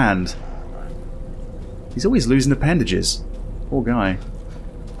poor hand. He's always losing appendages. Poor guy.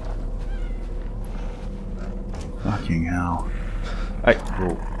 Fucking hell. Hey,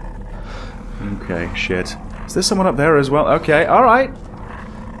 oh. Okay, shit. Is there someone up there as well? Okay, alright.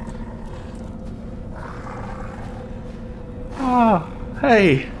 Ah,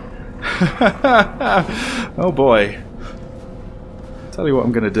 hey. Oh boy. Tell you what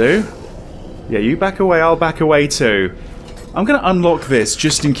I'm gonna do. Yeah, you back away, I'll back away too. I'm gonna unlock this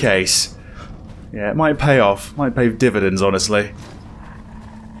just in case. Yeah, it might pay off. Might pay dividends, honestly.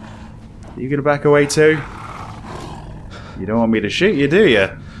 You gonna back away too? You don't want me to shoot you, do you?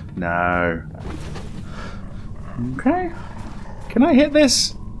 No. Okay. Can I hit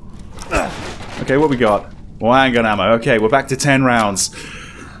this? Okay, what we got? Well, handgun ammo. Okay, we're back to 10 rounds.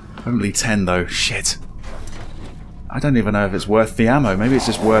 Only 10 though. Shit. I don't even know if it's worth the ammo. Maybe it's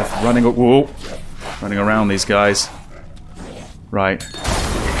just worth running around these guys. Right.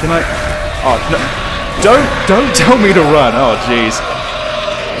 Can I... Oh, no. Don't tell me to run. Oh, jeez.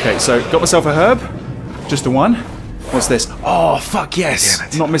 Okay, so got myself a herb. Just the one. What's this? Oh, fuck yes.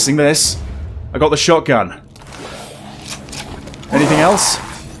 I'm not missing this. I got the shotgun. Anything else?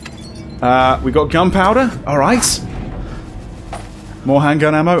 We got gunpowder. Alright. More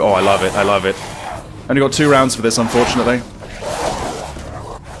handgun ammo. Oh, I love it. I love it. Only got 2 rounds for this, unfortunately.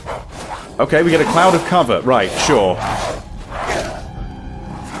 Okay, we get a cloud of cover. Right, sure.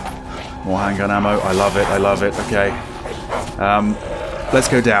 More handgun ammo. I love it. I love it. Okay. Let's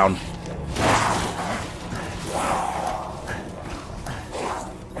go down.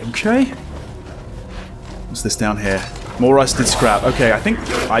 Okay. What's this down here? More rusted scrap. Okay, I think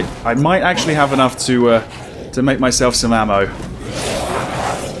I might actually have enough to make myself some ammo.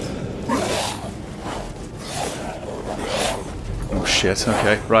 Oh shit.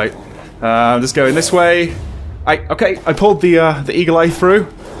 Okay, right. Just going this way. Okay, I pulled the eagle eye through.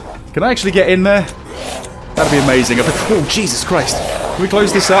 Can I actually get in there? That'd be amazing. Oh Jesus Christ! Can we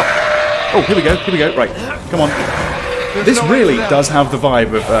close this up? Oh, here we go. Here we go. Right, come on. This really does have the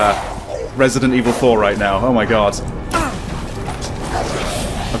vibe of Resident Evil 4 right now. Oh my god.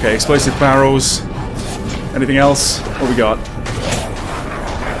 Okay, explosive barrels. Anything else? What we got?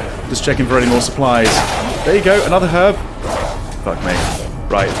 Just checking for any more supplies. There you go, another herb. Fuck me.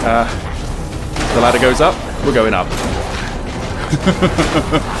 Right, the ladder goes up. We're going up.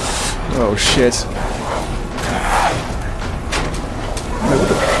 Oh shit. What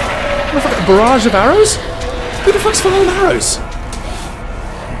the fuck? A barrage of arrows? Who the fuck's full of arrows?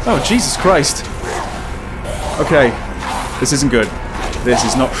 Oh, Jesus Christ. Okay. This isn't good. This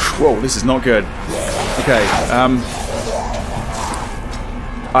is not... Whoa, this is not good. Okay,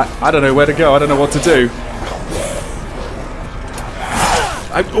 I don't know where to go. I don't know what to do.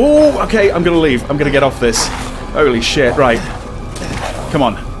 Oh, okay, I'm gonna leave. I'm gonna get off this. Holy shit, right. Come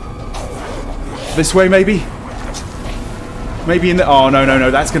on. This way, maybe? Maybe in the... Oh, no, no,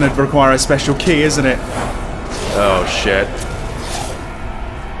 no. That's gonna require a special key, isn't it? Oh, shit.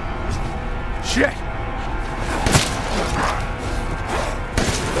 Shit!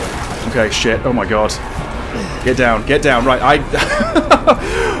 Okay, shit. Oh my god. Get down, right,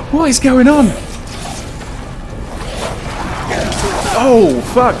 what is going on? Oh,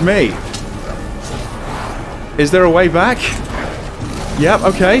 fuck me. Is there a way back? Yep,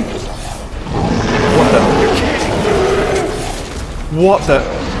 okay. What the...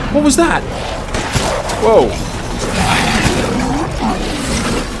 What was that? Whoa.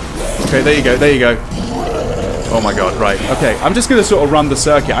 Okay, there you go, there you go. Oh my god, right. Okay, I'm just gonna sort of run the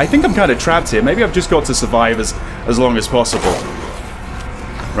circuit. I think I'm kind of trapped here. Maybe I've just got to survive as long as possible.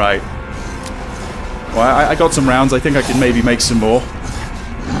 Right. Well, I got some rounds. I think I can maybe make some more.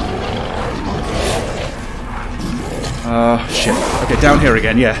 Shit. Okay, down here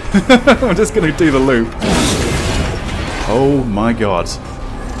again, yeah. I'm just gonna do the loop. Oh my god.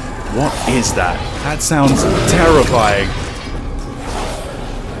 What is that? That sounds terrifying.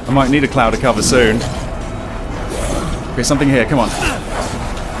 I might need a cloud of cover soon. Okay, something here, come on.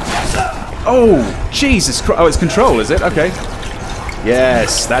 Oh, Jesus Christ. Oh, it's control, is it? Okay.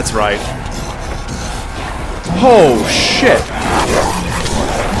 Yes, that's right. Oh, shit!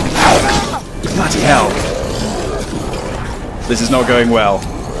 Bloody hell. This is not going well.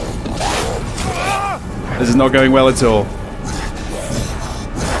 This is not going well at all.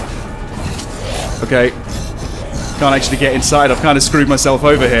 Okay. Can't actually get inside. I've kind of screwed myself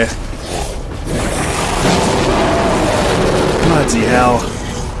over here. Bloody hell.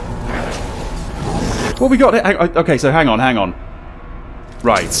 What we got? Okay, so hang on.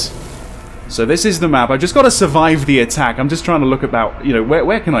 Right. So this is the map. I've just got to survive the attack. I'm just trying to look about, you know,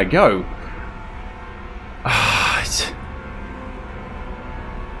 where can I go?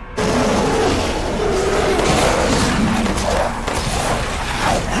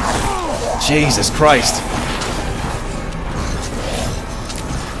 Jesus Christ.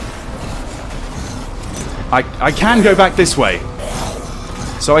 I can go back this way.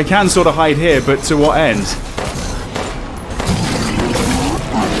 So I can sort of hide here, but to what end?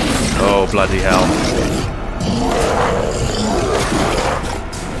 Oh, bloody hell.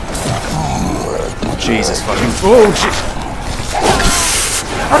 Jesus fucking... Oh,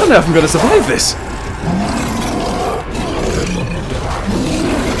 I don't know if I'm going to survive this.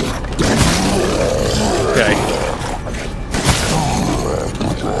 Okay.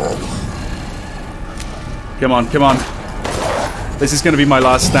 Come on, come on. This is going to be my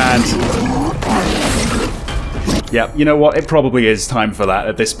last stand. Yep, you know what? It probably is time for that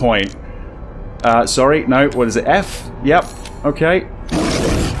at this point. Sorry, no, what is it? F? Yep, okay.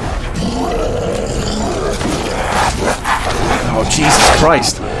 Oh, Jesus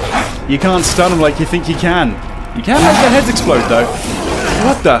Christ. You can't stun them like you think you can. You can make their heads explode, though.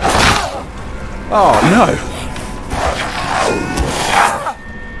 What the... Oh, no.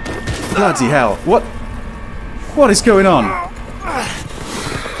 Bloody hell. What? What is going on?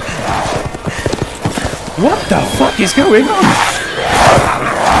 What the fuck is going on?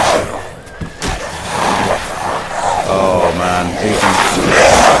 Oh, man. Ethan.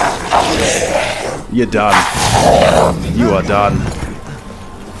 You're done. You are done.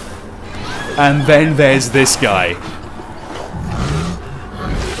 And then there's this guy.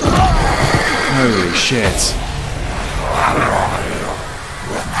 Holy shit.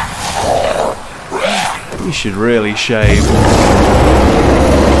 You should really shave.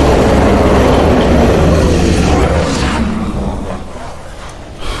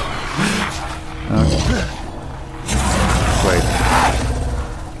 Wait.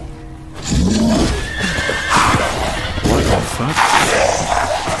 What the fuck?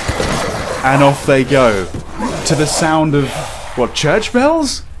 And off they go. To the sound of, what, church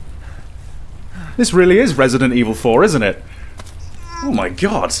bells? This really is Resident Evil 4, isn't it? Oh my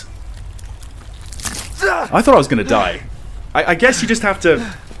god. I thought I was going to die. I guess you just have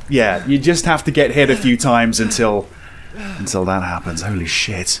to... Yeah, you just have to get hit a few times until that happens. Holy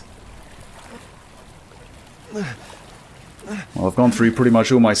shit. Well, I've gone through pretty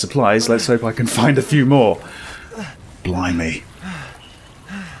much all my supplies. Let's hope I can find a few more. Blimey.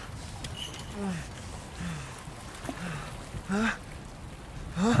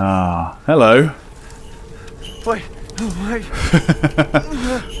 Ah, hello. Wait.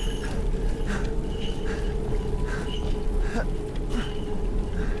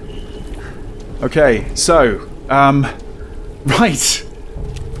 Okay, so, right.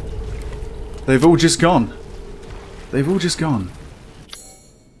 They've all just gone. They've all just gone.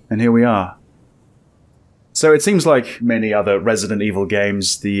 And here we are. So it seems like many other Resident Evil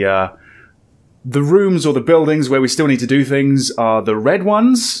games, the rooms or the buildings where we still need to do things are the red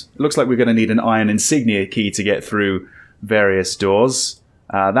ones. It looks like we're going to need an iron insignia key to get through various doors.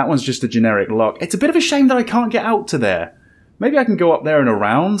 That one's just a generic lock. It's a bit of a shame that I can't get out to there. Maybe I can go up there and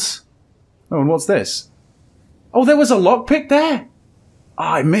around. Oh, and what's this? Oh, there was a lockpick there? Oh,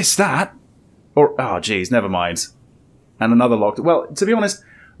 I missed that. Or, oh, geez, never mind. And another lock. Well, to be honest,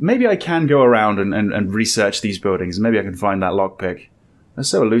 maybe I can go around and research these buildings. Maybe I can find that lockpick. They're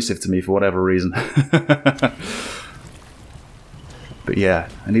so elusive to me for whatever reason. But yeah,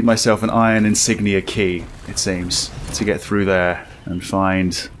 I need myself an iron insignia key, it seems, to get through there and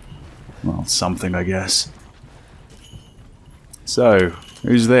find, well, something, I guess. So,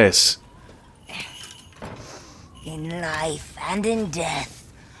 who's this? In life and in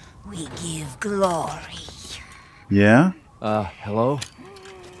death, we give glory. Yeah? Hello?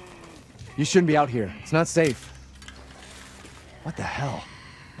 You shouldn't be out here. It's not safe. What the hell?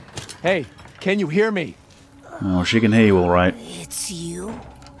 Hey, can you hear me? Oh, she can hear you all right. It's you,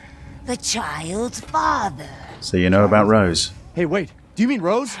 the child's father. So you know about Rose? Hey, wait. Do you mean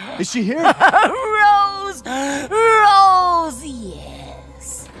Rose? Is she here? Rose! Rose,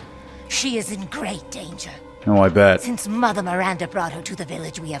 yes. She is in great danger. Oh, I bet. Since Mother Miranda brought her to the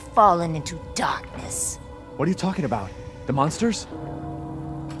village, we have fallen into darkness. What are you talking about? The monsters?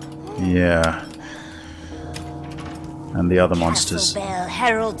 Yeah. And the other monsters. Castle bell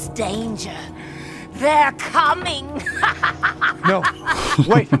heralds danger. They're coming. No.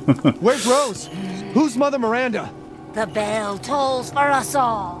 Wait. Where's Rose? Who's Mother Miranda? The bell tolls for us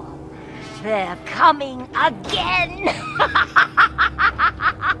all. They're coming again.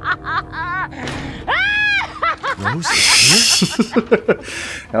 Rose is here?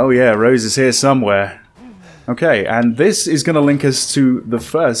 Oh yeah, Rose is here somewhere. Okay, and this is going to link us to the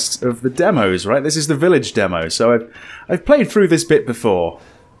first of the demos, right? This is the village demo, so I've played through this bit before.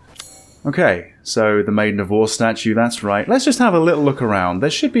 Okay, so the Maiden of War statue, that's right. Let's just have a little look around. There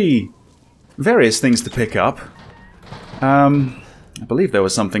should be various things to pick up. I believe there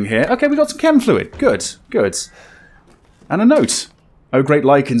was something here. Okay, we got some chem fluid. Good, good. And a note. O great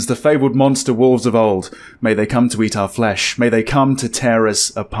lichens, the fabled monster wolves of old, may they come to eat our flesh. May they come to tear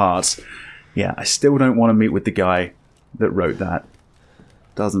us apart. Yeah, I still don't want to meet with the guy that wrote that.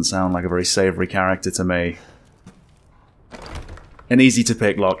 Doesn't sound like a very savoury character to me. An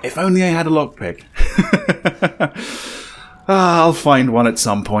easy-to-pick lock. If only I had a lockpick. I'll find one at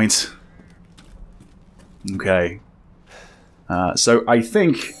some point. Okay. So I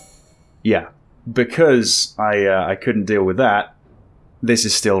think, yeah, because I couldn't deal with that, this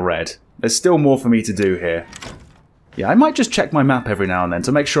is still red. There's still more for me to do here. Yeah, I might just check my map every now and then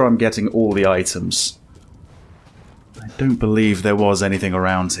to make sure I'm getting all the items. I don't believe there was anything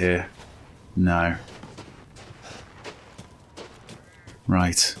around here. No.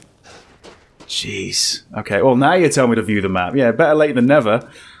 Right. Jeez. Okay, well now you tell me to view the map. Yeah, better late than never.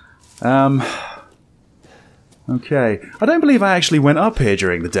 Okay. I don't believe I actually went up here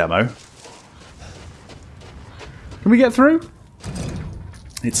during the demo. Can we get through?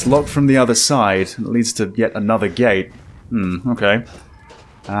 It's locked from the other side. It leads to yet another gate. Okay.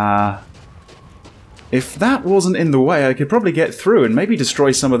 If that wasn't in the way, I could probably get through and maybe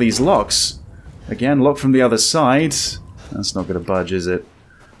destroy some of these locks. Again, locked from the other side. That's not going to budge, is it?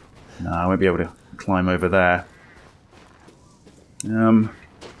 No, I won't be able to climb over there.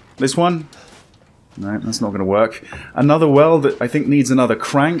 This one? No, that's not going to work. Another well that I think needs another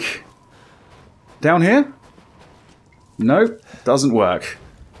crank. Down here? Nope, doesn't work.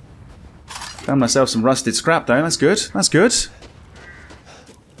 Found myself some rusted scrap though, that's good, that's good.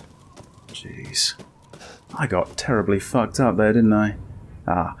 Jeez. I got terribly fucked up there, didn't I?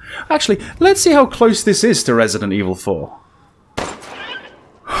 Ah. Actually, let's see how close this is to Resident Evil 4.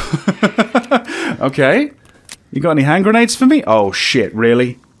 Okay. You got any hand grenades for me? Oh shit,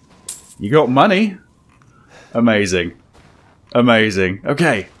 really? You got money? Amazing. Amazing.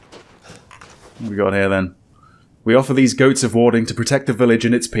 Okay. What have we got here then? We offer these goats of warding to protect the village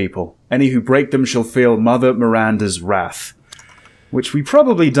and its people. Any who break them shall feel Mother Miranda's wrath. Which we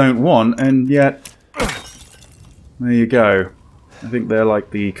probably don't want, and yet... There you go. I think they're like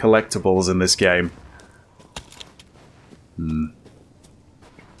the collectibles in this game.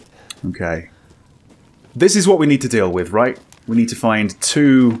 Okay. This is what we need to deal with, right? We need to find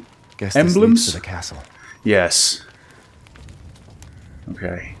two emblems. This leads to the castle. Yes.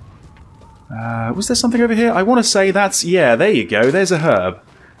 Okay. Was there something over here? I want to say that's... Yeah, there you go. There's a herb.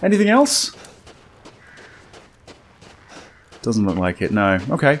 Anything else? Doesn't look like it, no.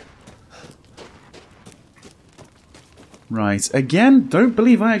 Okay. Right. Again, don't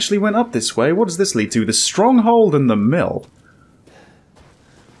believe I actually went up this way. What does this lead to? The stronghold and the mill.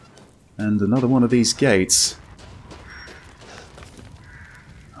 And another one of these gates.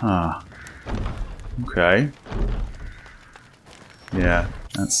 Huh. Okay. Yeah.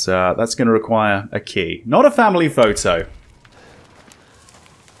 That's going to require a key. Not a family photo.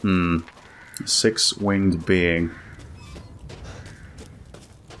 A six-winged being.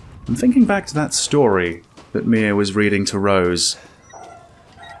 I'm thinking back to that story that Mia was reading to Rose.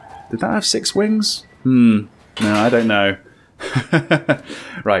 Did that have 6 wings? No, I don't know.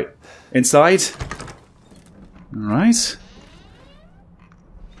 Right. Inside. Alright.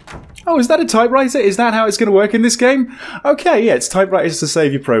 Oh, is that a typewriter? Is that how it's going to work in this game? Okay, yeah, it's typewriters to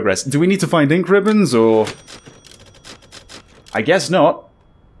save your progress. Do we need to find ink ribbons, or...? I guess not.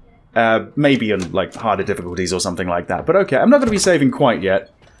 Maybe on, like, harder difficulties or something like that. But okay, I'm not going to be saving quite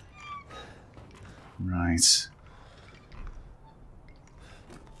yet. Right.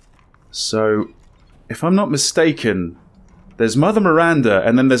 So, if I'm not mistaken, there's Mother Miranda,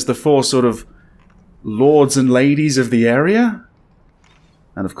 and then there's the 4 sort of lords and ladies of the area?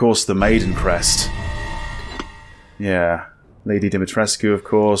 And of course the Maiden Crest. Yeah. Lady Dimitrescu, of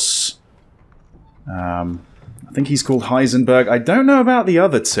course. I think he's called Heisenberg. I don't know about the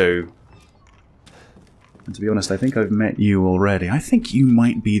other 2. And to be honest, I think I've met you already. I think you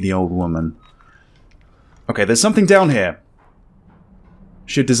might be the old woman. Okay, there's something down here.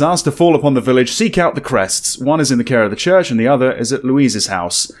 Should disaster fall upon the village, seek out the crests. One is in the care of the church, and the other is at Louise's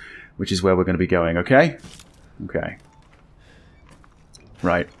house, which is where we're going to be going, okay? Okay.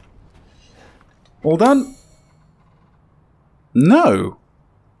 Right. All done? No.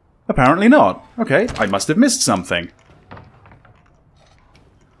 Apparently not. Okay, I must have missed something.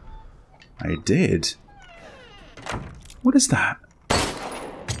 I did. What is that?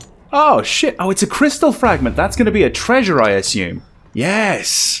 Oh, shit. Oh, it's a crystal fragment. That's going to be a treasure, I assume.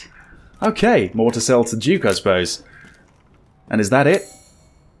 Yes. Okay, more to sell to the Duke, I suppose. And is that it?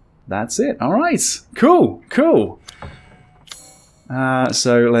 That's it. All right. Cool. Cool.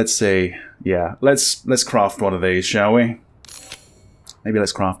 So let's see. Yeah, let's craft one of these, shall we? Maybe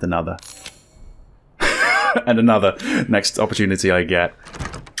let's craft another. And another next opportunity I get.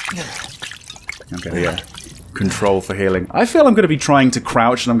 Okay, yeah. Control for healing. I feel I'm going to be trying to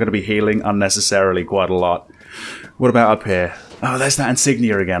crouch and I'm going to be healing unnecessarily quite a lot. What about up here? Oh, there's that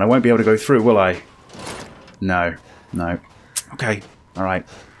insignia again. I won't be able to go through, will I? No. No. Okay. Alright.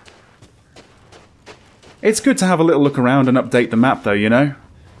 It's good to have a little look around and update the map, though, you know?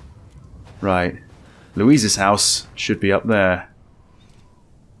 Right. Louise's house should be up there.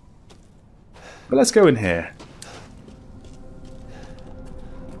 But let's go in here.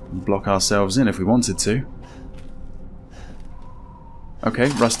 Block ourselves in if we wanted to. Okay,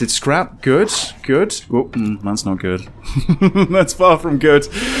 rusted scrap. Good, good. Oh, that's not good. That's far from good.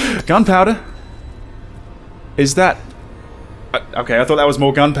 Gunpowder. Is that... okay, I thought that was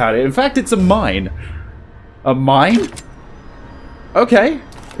more gunpowder. In fact, it's a mine. A mine? Okay.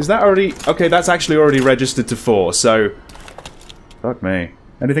 Is that already... okay, that's actually already registered to 4, so... fuck me.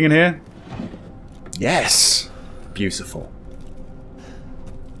 Anything in here? Yes. Beautiful.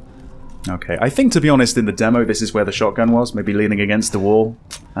 Okay, I think, to be honest, in the demo, this is where the shotgun was. Maybe leaning against the wall.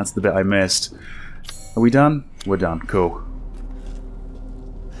 That's the bit I missed. Are we done? We're done. Cool.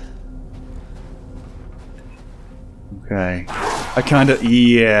 Okay. I kind of...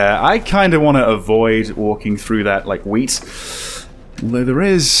 yeah, I kind of want to avoid walking through that, like, wheat. Although there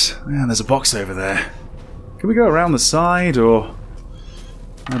is... yeah, there's a box over there. Can we go around the side, or...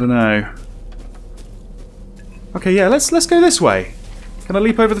 I don't know. Okay, yeah, let's go this way. Can I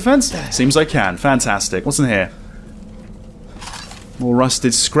leap over the fence? Seems I can. Fantastic. What's in here? More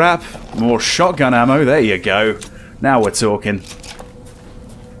rusted scrap. More shotgun ammo. There you go. Now we're talking.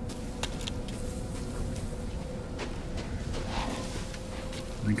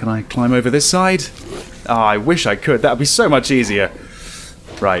 And can I climb over this side? Oh, I wish I could. That would be so much easier.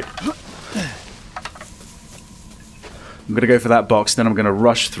 Right. I'm going to go for that box, then I'm going to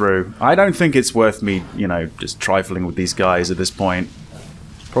rush through. I don't think it's worth me, you know, just trifling with these guys at this point.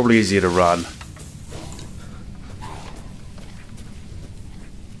 Probably easier to run.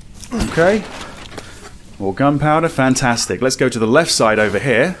 Okay. More gunpowder. Fantastic. Let's go to the left side over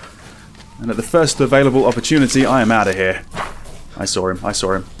here. And at the first available opportunity, I am out of here. I saw him. I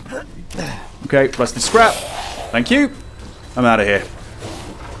saw him. Okay, rusted scrap. Thank you. I'm out of here.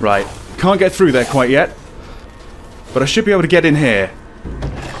 Right. Can't get through there quite yet. But I should be able to get in here.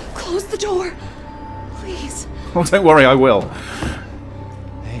 Close the door. Please. Oh, don't worry, I will.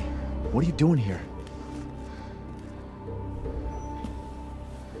 What are you doing here?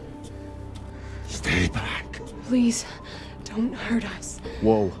 Stay back. Please, don't hurt us.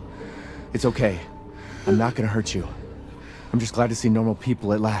 Whoa. It's okay. I'm not gonna hurt you. I'm just glad to see normal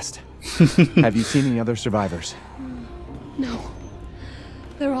people at last. Have you seen any other survivors? No.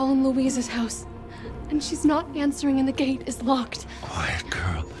 They're all in Louise's house. And she's not answering and the gate is locked. Quiet,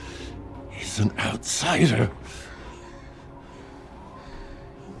 girl. He's an outsider.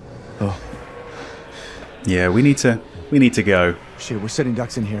 Oh. Yeah, we need to go. Shit, we're sitting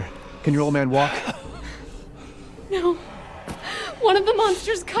ducks in here. Can your old man walk? No. One of the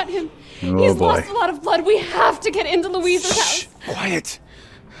monsters cut him. Oh, He's boy. lost a lot of blood. We have to get into Louise's Shh, house. quiet.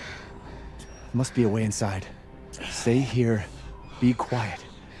 Must be a way inside. Stay here. Be quiet.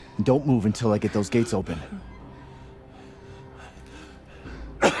 And don't move until I get those gates open.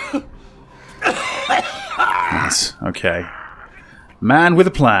 Nice. Okay. Man with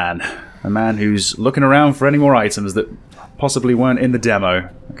a plan. A man who's looking around for any more items that possibly weren't in the demo.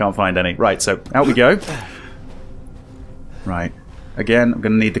 I can't find any. Right, so out we go. Right. Again, I'm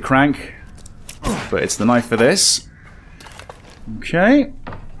going to need the crank. But it's the knife for this. Okay.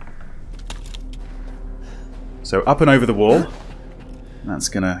 So up and over the wall. That's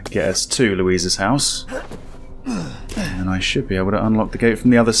going to get us to Louise's house. And I should be able to unlock the gate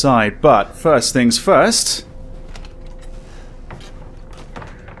from the other side. But first things first...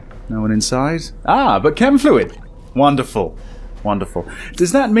 No one inside? Ah, but chem fluid. Wonderful. Wonderful.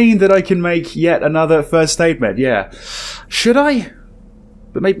 Does that mean that I can make yet another first aid med? Yeah. Should I?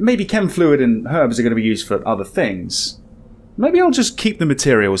 But maybe chem fluid and herbs are going to be used for other things. Maybe I'll just keep the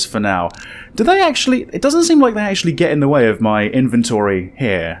materials for now. Do they actually... It doesn't seem like they actually get in the way of my inventory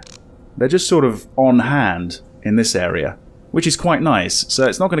here. They're just sort of on hand in this area, which is quite nice. So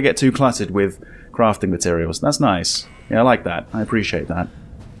it's not going to get too cluttered with crafting materials. That's nice. Yeah, I like that. I appreciate that.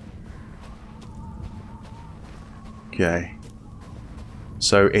 Okay.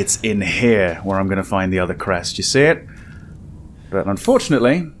 So it's in here where I'm going to find the other crest. You see it? But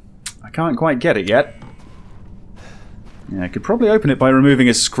unfortunately, I can't quite get it yet. Yeah, I could probably open it by removing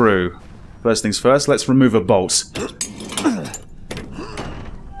a screw. First things first, let's remove a bolt.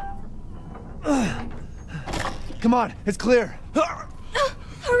 Come on, it's clear.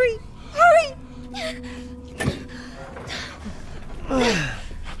 Hurry! Hurry!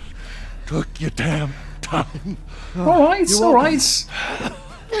 Took your damn time. Alright, alright.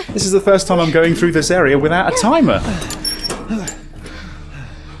 This is the first time I'm going through this area without a timer.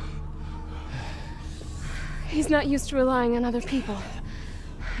 He's not used to relying on other people.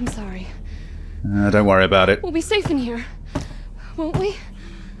 I'm sorry. Don't worry about it. We'll be safe in here, won't we?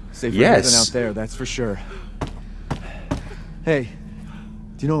 Safer here than out there, that's for sure. Hey,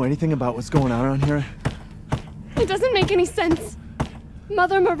 do you know anything about what's going on around here? It doesn't make any sense.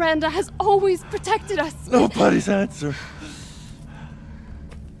 Mother Miranda has always protected us. Nobody's answer.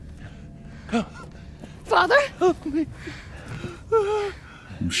 Father? Oh,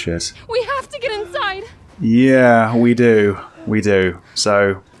 shit. We have to get inside. Yeah, we do. We do.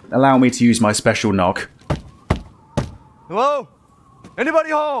 So, allow me to use my special knock. Hello? Anybody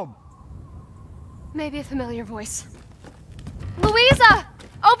home? Maybe a familiar voice. Louisa!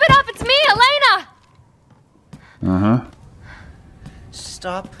 Open up! It's me, Elena! Uh-huh.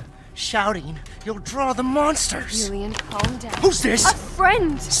 Stop shouting. You'll draw the monsters. Julian, calm down. Who's this? A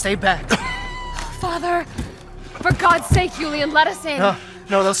friend! Stay back. Father! For God's sake, Julian, let us in.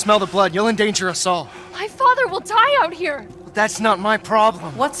 No, they'll smell the blood. You'll endanger us all. My father will die out here. That's not my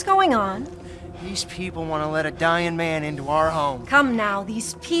problem. What's going on? These people want to let a dying man into our home. Come now,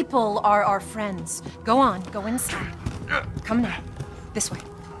 these people are our friends. Go on, go inside. Come now, this way.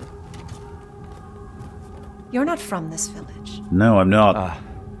 You're not from this village. No, I'm not.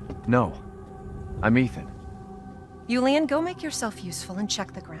 No. I'm Ethan. Julian, go make yourself useful and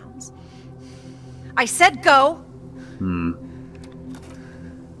check the grounds. I said go!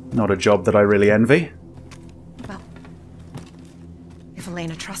 Not a job that I really envy. Well, if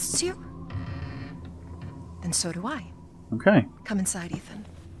Elena trusts you, then so do I. Okay. Come inside, Ethan.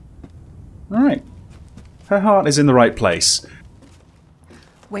 Alright. Her heart is in the right place.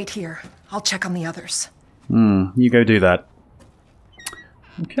 Wait here. I'll check on the others. You go do that.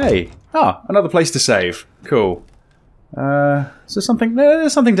 Okay. Ah, another place to save. Cool. There's something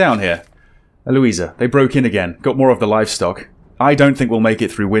down here. Louisa, they broke in again. Got more of the livestock. I don't think we'll make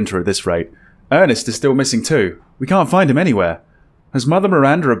it through winter at this rate. Ernest is still missing too. We can't find him anywhere. Has Mother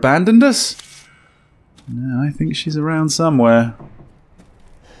Miranda abandoned us? No, I think she's around somewhere.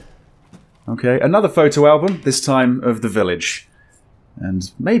 Okay, another photo album, this time of the village.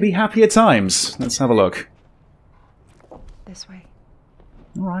 And maybe happier times. Let's have a look. This way.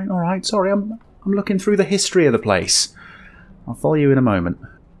 Alright, sorry, I'm looking through the history of the place. I'll follow you in a moment.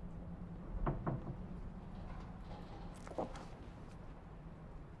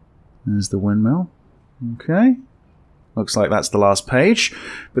 There's the windmill. Okay. Looks like that's the last page.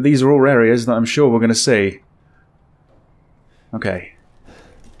 But these are all areas that I'm sure we're going to see. Okay.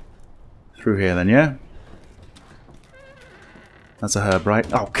 Through here then, yeah? That's a herb, right?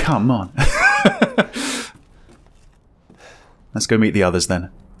 Oh, come on. Let's go meet the others then.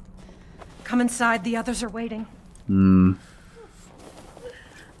 Come inside, the others are waiting.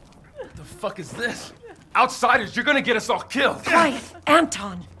 What the fuck is this? Outsiders, you're gonna get us all killed. Quiet,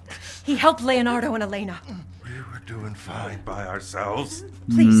 Anton. He helped Leonardo and Elena. We were doing fine by ourselves.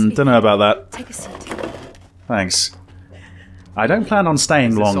 Please, don't know about that. take a seat. Thanks. I don't plan on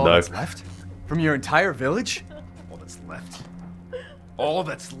staying long, all though. that's left? From your entire village? All that's left? All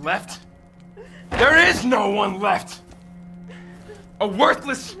that's left? There is no one left! A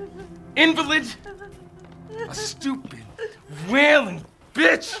worthless invalid? A stupid, wailing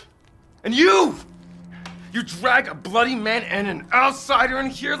bitch! And you! You drag a bloody man and an outsider in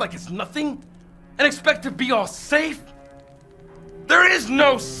here like it's nothing? And expect to be all safe? There is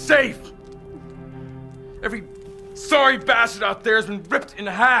no safe! Every sorry bastard out there has been ripped in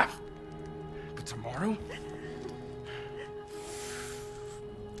half. But tomorrow?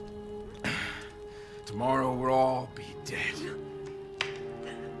 Tomorrow we'll all be dead.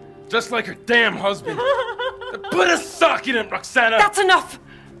 Just like her damn husband. Put a sock in it, Roxana! That's enough!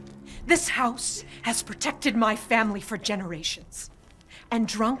 This house has protected my family for generations. And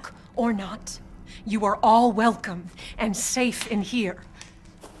drunk or not, you are all welcome and safe in here.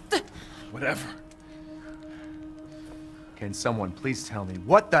 Whatever. Can someone please tell me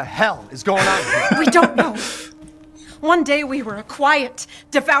what the hell is going on here? We don't know. One day we were a quiet,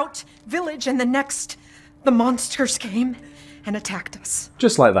 devout village, and the next, the monsters came and attacked us.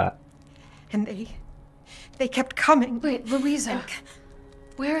 Just like that. And they kept coming. Wait, Louisa.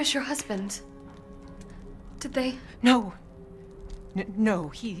 Where is your husband? Did they? No. No,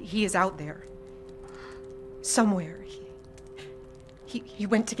 he is out there. Somewhere. He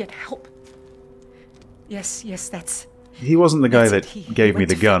went to get help. Yes, that's... He wasn't the guy that He gave me went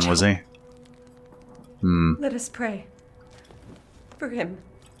the to gun, fetch was he? Let us pray. For him.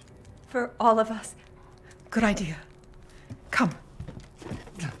 For all of us. Good idea. Come.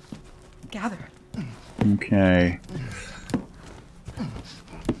 Gather. Okay.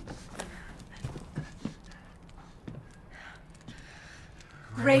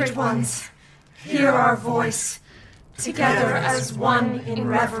 Great ones, hear our voice. Together as one in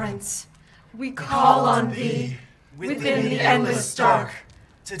reverence, we call on thee within the endless dark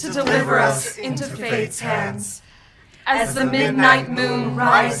to deliver us into fate's hands. As the midnight moon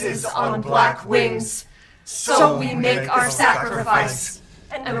rises on black wings, so we make our sacrifice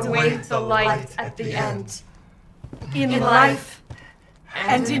and await the light at the end. In life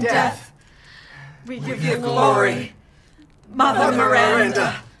and in death, we give you glory, Mother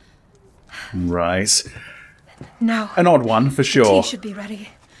Miranda. Right. Now, an odd one, for sure. Tea should be ready.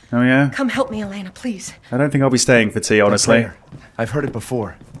 Oh, yeah? Come help me, Elena, please. I don't think I'll be staying for tea, honestly. I've heard it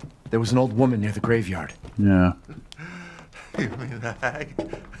before. There was an old woman near the graveyard. Yeah. You mean the hag?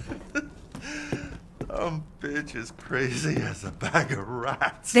 Dumb bitch is crazy as a bag of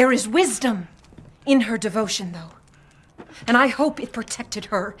rats. There is wisdom in her devotion, though. And I hope it protected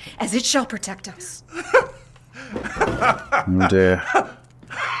her as it shall protect us. Oh, dear.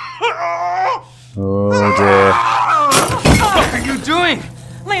 Oh, dear. What are you doing?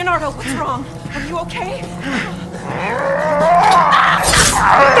 Leonardo, what's wrong? Are you okay?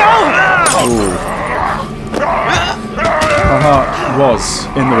 Ooh. Her heart was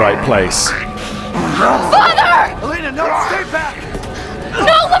in the right place. Father! Elena, no, stay back!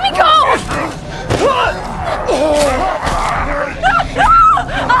 No, let me go!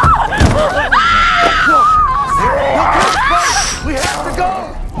 We have to go!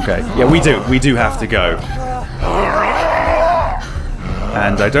 Okay, yeah, we do have to go.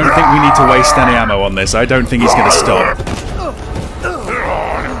 And I don't think we need to waste any ammo on this. I don't think he's gonna stop.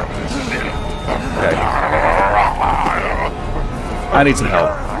 Okay. I need some help.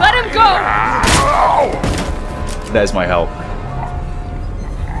 Let him go! There's my help.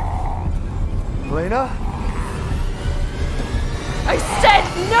 Elena? I said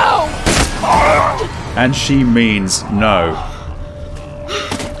no! And she means no.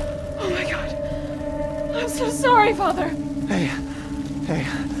 Oh my god. I'm so sorry, Father. Hey,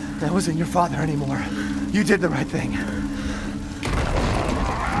 that wasn't your father anymore. You did the right thing.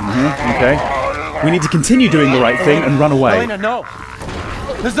 Okay. We need to continue doing the right thing and run away. Elena, no!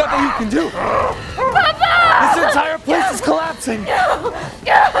 There's nothing you can do! Papa! This entire place is collapsing!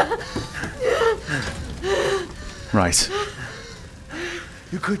 Right.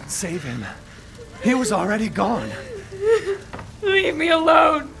 You couldn't save him. He was already gone. Leave me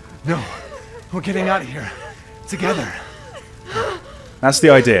alone! No, we're getting out of here. Together. That's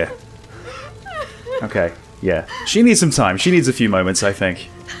the idea. Okay, yeah. She needs some time. She needs a few moments, I think.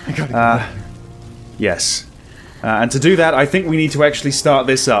 I gotta go. Yes. And to do that, I think we need to actually start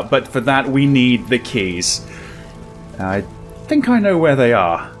this up. But for that, we need the keys. I think I know where they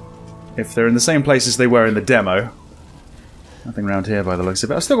are. If they're in the same place as they were in the demo. Nothing around here by the looks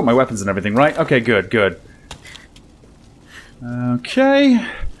of it. I've still got my weapons and everything, right? Okay, good, good. Okay.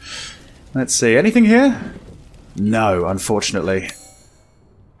 Let's see. Anything here? No, unfortunately.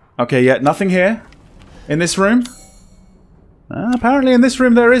 Okay, yeah, nothing here. In this room? Apparently in this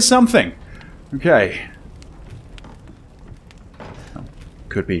room there is something. Okay.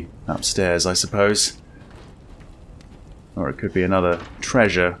 Could be upstairs, I suppose. Or it could be another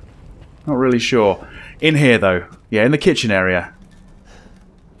treasure. Not really sure. In here, though. Yeah, in the kitchen area.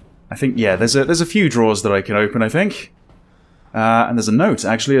 I think, yeah, there's a few drawers that I can open, I think. And there's a note,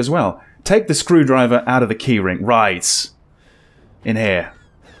 actually, as well. Take the screwdriver out of the keyring. Right. In here.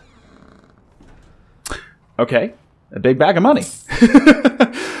 Okay. A big bag of money.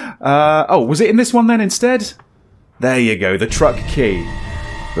 Oh, was it in this one then instead? There you go, the truck key.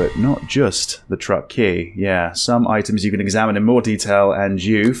 But not just the truck key. Yeah, some items you can examine in more detail and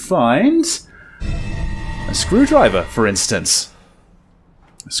you find... A screwdriver, for instance.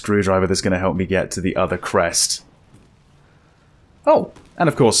 A screwdriver that's going to help me get to the other crest. Oh, and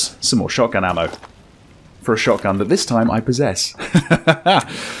of course, some more shotgun ammo. For a shotgun that this time I possess.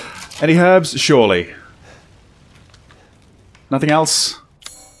 Any herbs? Surely. Nothing else?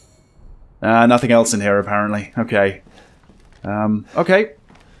 Nothing else in here, apparently. Okay. Okay.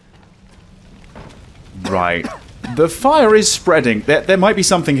 Right. The fire is spreading. There might be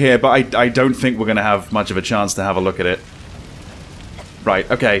something here, but I don't think we're going to have much of a chance to have a look at it. Right,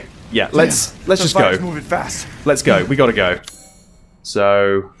 okay. Yeah, let's just go. Moving fast. Let's go. We gotta go.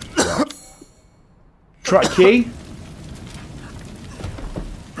 So... truck key.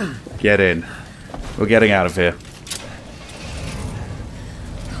 Get in. We're getting out of here.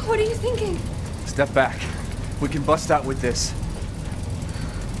 What are you thinking? Step back. We can bust out with this.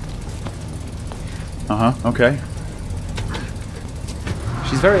 Uh-huh, okay.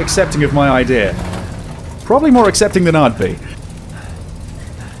 She's very accepting of my idea. Probably more accepting than I'd be.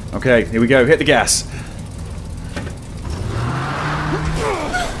 Okay, here we go. Hit the gas.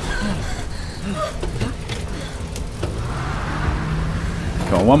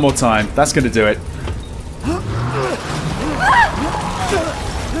 Come on, one more time. That's going to do it.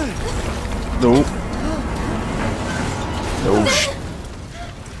 No. No.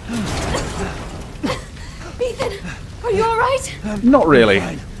 Ethan, are you alright? Not really.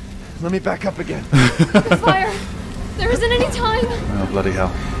 Let me back up again. The fire. There isn't any time. Oh, bloody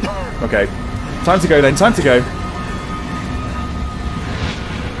hell. Okay. Time to go then. Time to go.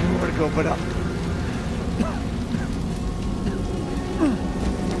 Nowhere to go but up.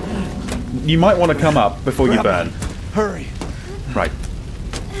 You might want to come up before you burn. Hurry. Right.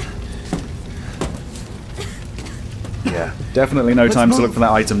 Yeah, definitely no time to look for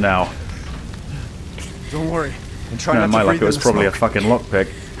that item now. Don't worry. And try No, not my to luck, breathe it was in the probably a smoke. fucking lockpick.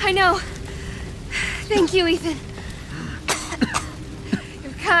 I know. Thank you, Ethan.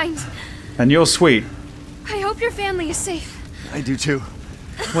 You're kind. And you're sweet. I hope your family is safe. I do too.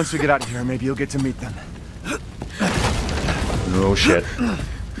 Once we get out of here, maybe you'll get to meet them. Oh shit.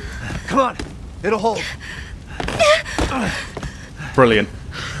 Come on. It'll hold. Brilliant.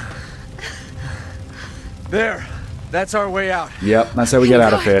 There. That's our way out. Yep, that's how we get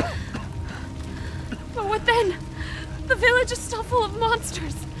out of here. But what then? The village is still full of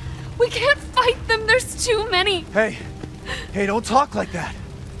monsters. We can't fight them. There's too many. Hey. Hey, don't talk like that.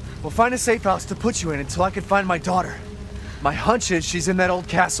 We'll find a safe house to put you in until I can find my daughter. My hunch is she's in that old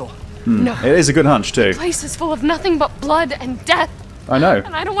castle. No. It is a good hunch too. The place is full of nothing but blood and death. I know.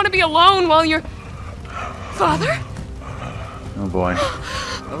 And I don't want to be alone while you're... Father? Oh boy.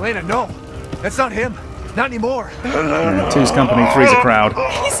 Elena, no. That's not him. Not anymore. Yeah, two's company, three's a crowd.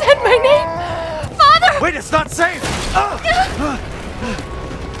 He said my name! Father! Wait, it's not safe!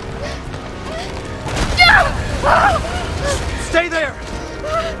 Stay there!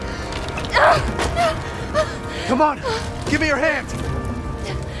 Come on! Give me your hand!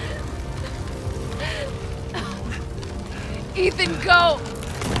 Ethan, go!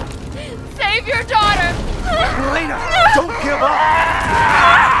 Save your daughter! Elena, don't give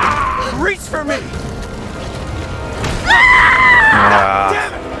up! Reach for me! Damn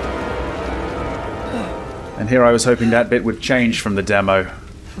it! And here I was hoping that bit would change from the demo.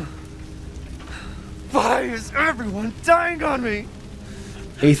 Why is everyone dying on me?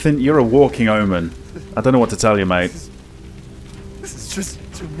 Ethan, you're a walking omen. I don't know what to tell you, mate. This is just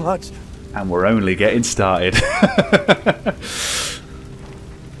too much. And we're only getting started.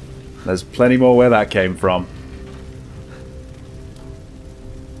 There's plenty more where that came from.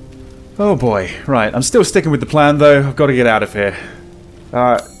 Oh boy. Right, I'm still sticking with the plan though. I've got to get out of here.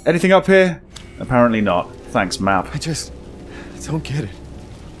 Anything up here? Apparently not. Thanks, map. I don't get it.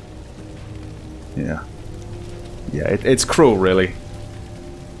 Yeah. Yeah, it's cruel, really.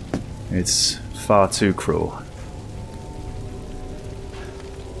 It's far too cruel.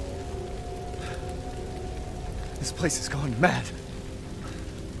 This place has gone mad.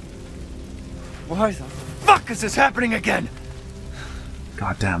 Why the fuck is this happening again?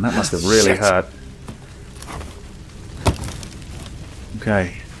 God damn, that must have really Shit. hurt.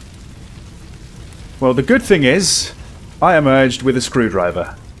 Okay. Well, the good thing is, I emerged with a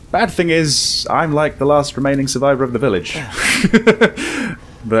screwdriver. Bad thing is, I'm like the last remaining survivor of the village.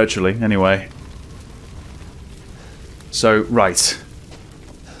 Virtually, anyway. So, right.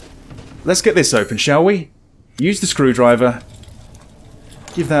 Let's get this open, shall we? Use the screwdriver.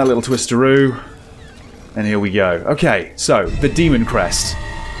 Give that a little twisteroo. And here we go. Okay, so, the Demon Crest.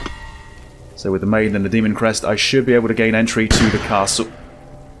 So with the Maiden and the Demon Crest, I should be able to gain entry to the castle.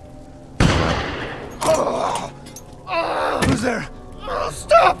 Who's there?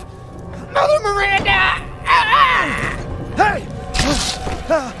 Stop! Mother Miranda!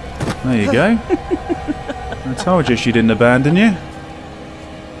 There you go. I told you she didn't abandon you.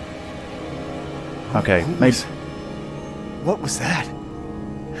 Okay, maybe... What was that?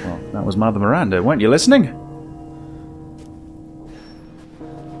 Well, that was Mother Miranda. Weren't you listening?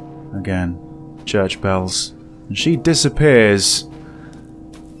 Again, church bells. And she disappears.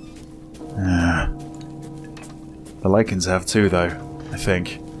 The Lycans have too, though, I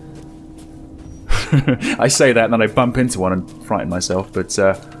think. I say that and then I bump into one and frighten myself, but,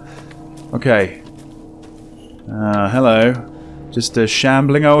 okay. Hello. Just a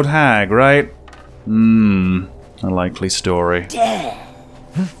shambling old hag, right? A likely story. Death.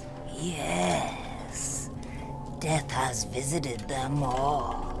 Yes. Death has visited them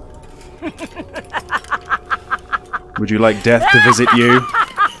all. Would you like death to visit you?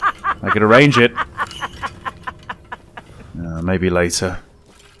 I could arrange it. Maybe later.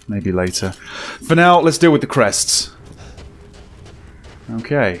 Maybe later. For now, let's deal with the crests.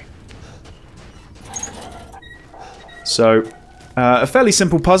 Okay. So, a fairly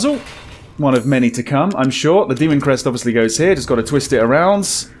simple puzzle. One of many to come, I'm sure. The demon crest obviously goes here. Just got to twist it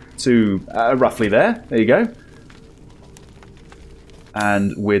around to roughly there. There you go.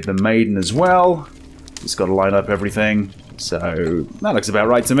 And with the maiden as well. Just got to line up everything. So, that looks about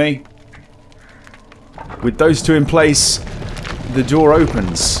right to me. With those two in place, the door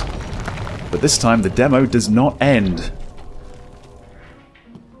opens. But this time, the demo does not end.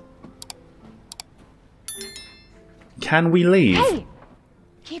 Can we leave? Hey!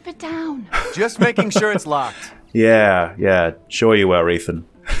 Keep it down. Just making sure it's locked. Yeah, sure you were, Ethan.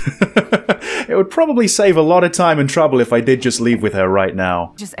 It would probably save a lot of time and trouble if I did just leave with her right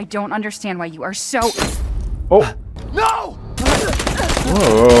now. I don't understand why you are so... Oh! No!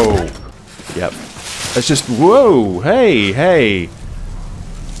 Whoa! Yep. That's just... Whoa! Hey!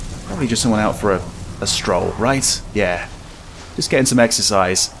 Probably just someone out for a stroll, right? Yeah. Just getting some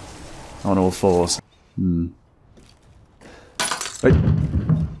exercise. On all fours. Wait.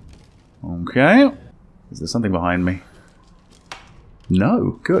 Okay. Is there something behind me?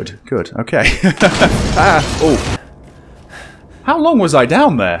 No. Good. Okay. Oh. How long was I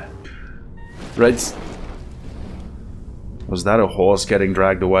down there? Right. Was that a horse getting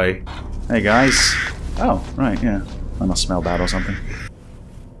dragged away? Hey, guys. Oh, right, yeah. I must smell bad or something.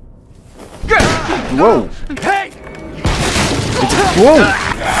 Whoa! Hey! Whoa!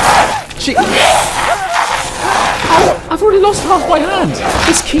 She... I've already lost half my hand.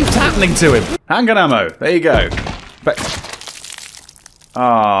 This keeps happening to him. Handgun ammo. There you go. But...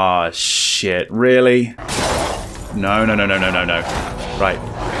 Ah, shit. Really? No. Right.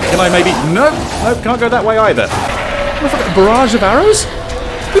 Can I maybe... Nope, can't go that way either. What the fuck, a barrage of arrows?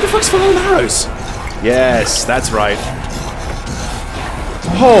 Who the fuck's full of arrows? Yes, that's right.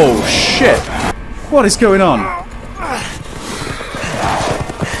 Oh, shit. What is going on?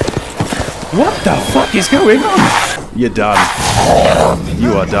 What the fuck is going on? You're done.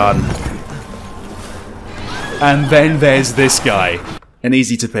 You are done. And then there's this guy. An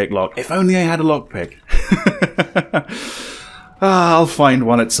easy to pick lock. If only I had a lockpick. I'll find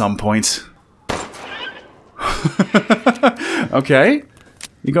one at some point. Okay.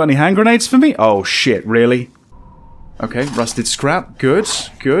 You got any hand grenades for me? Oh shit, really? Okay, rusted scrap. Good.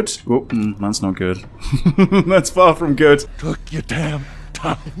 Oh, that's not good. That's far from good. Took your damn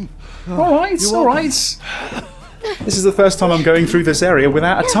time. Alright. This is the first time I'm going through this area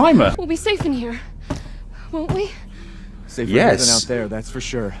without a timer. We'll be safe in here, won't we? Safer here than out there, that's for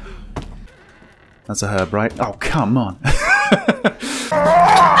sure. That's a herb, right? Oh, come on.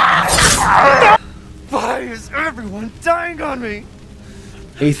 Why is everyone dying on me?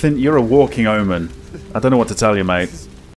 Ethan, you're a walking omen. I don't know what to tell you, mate. This is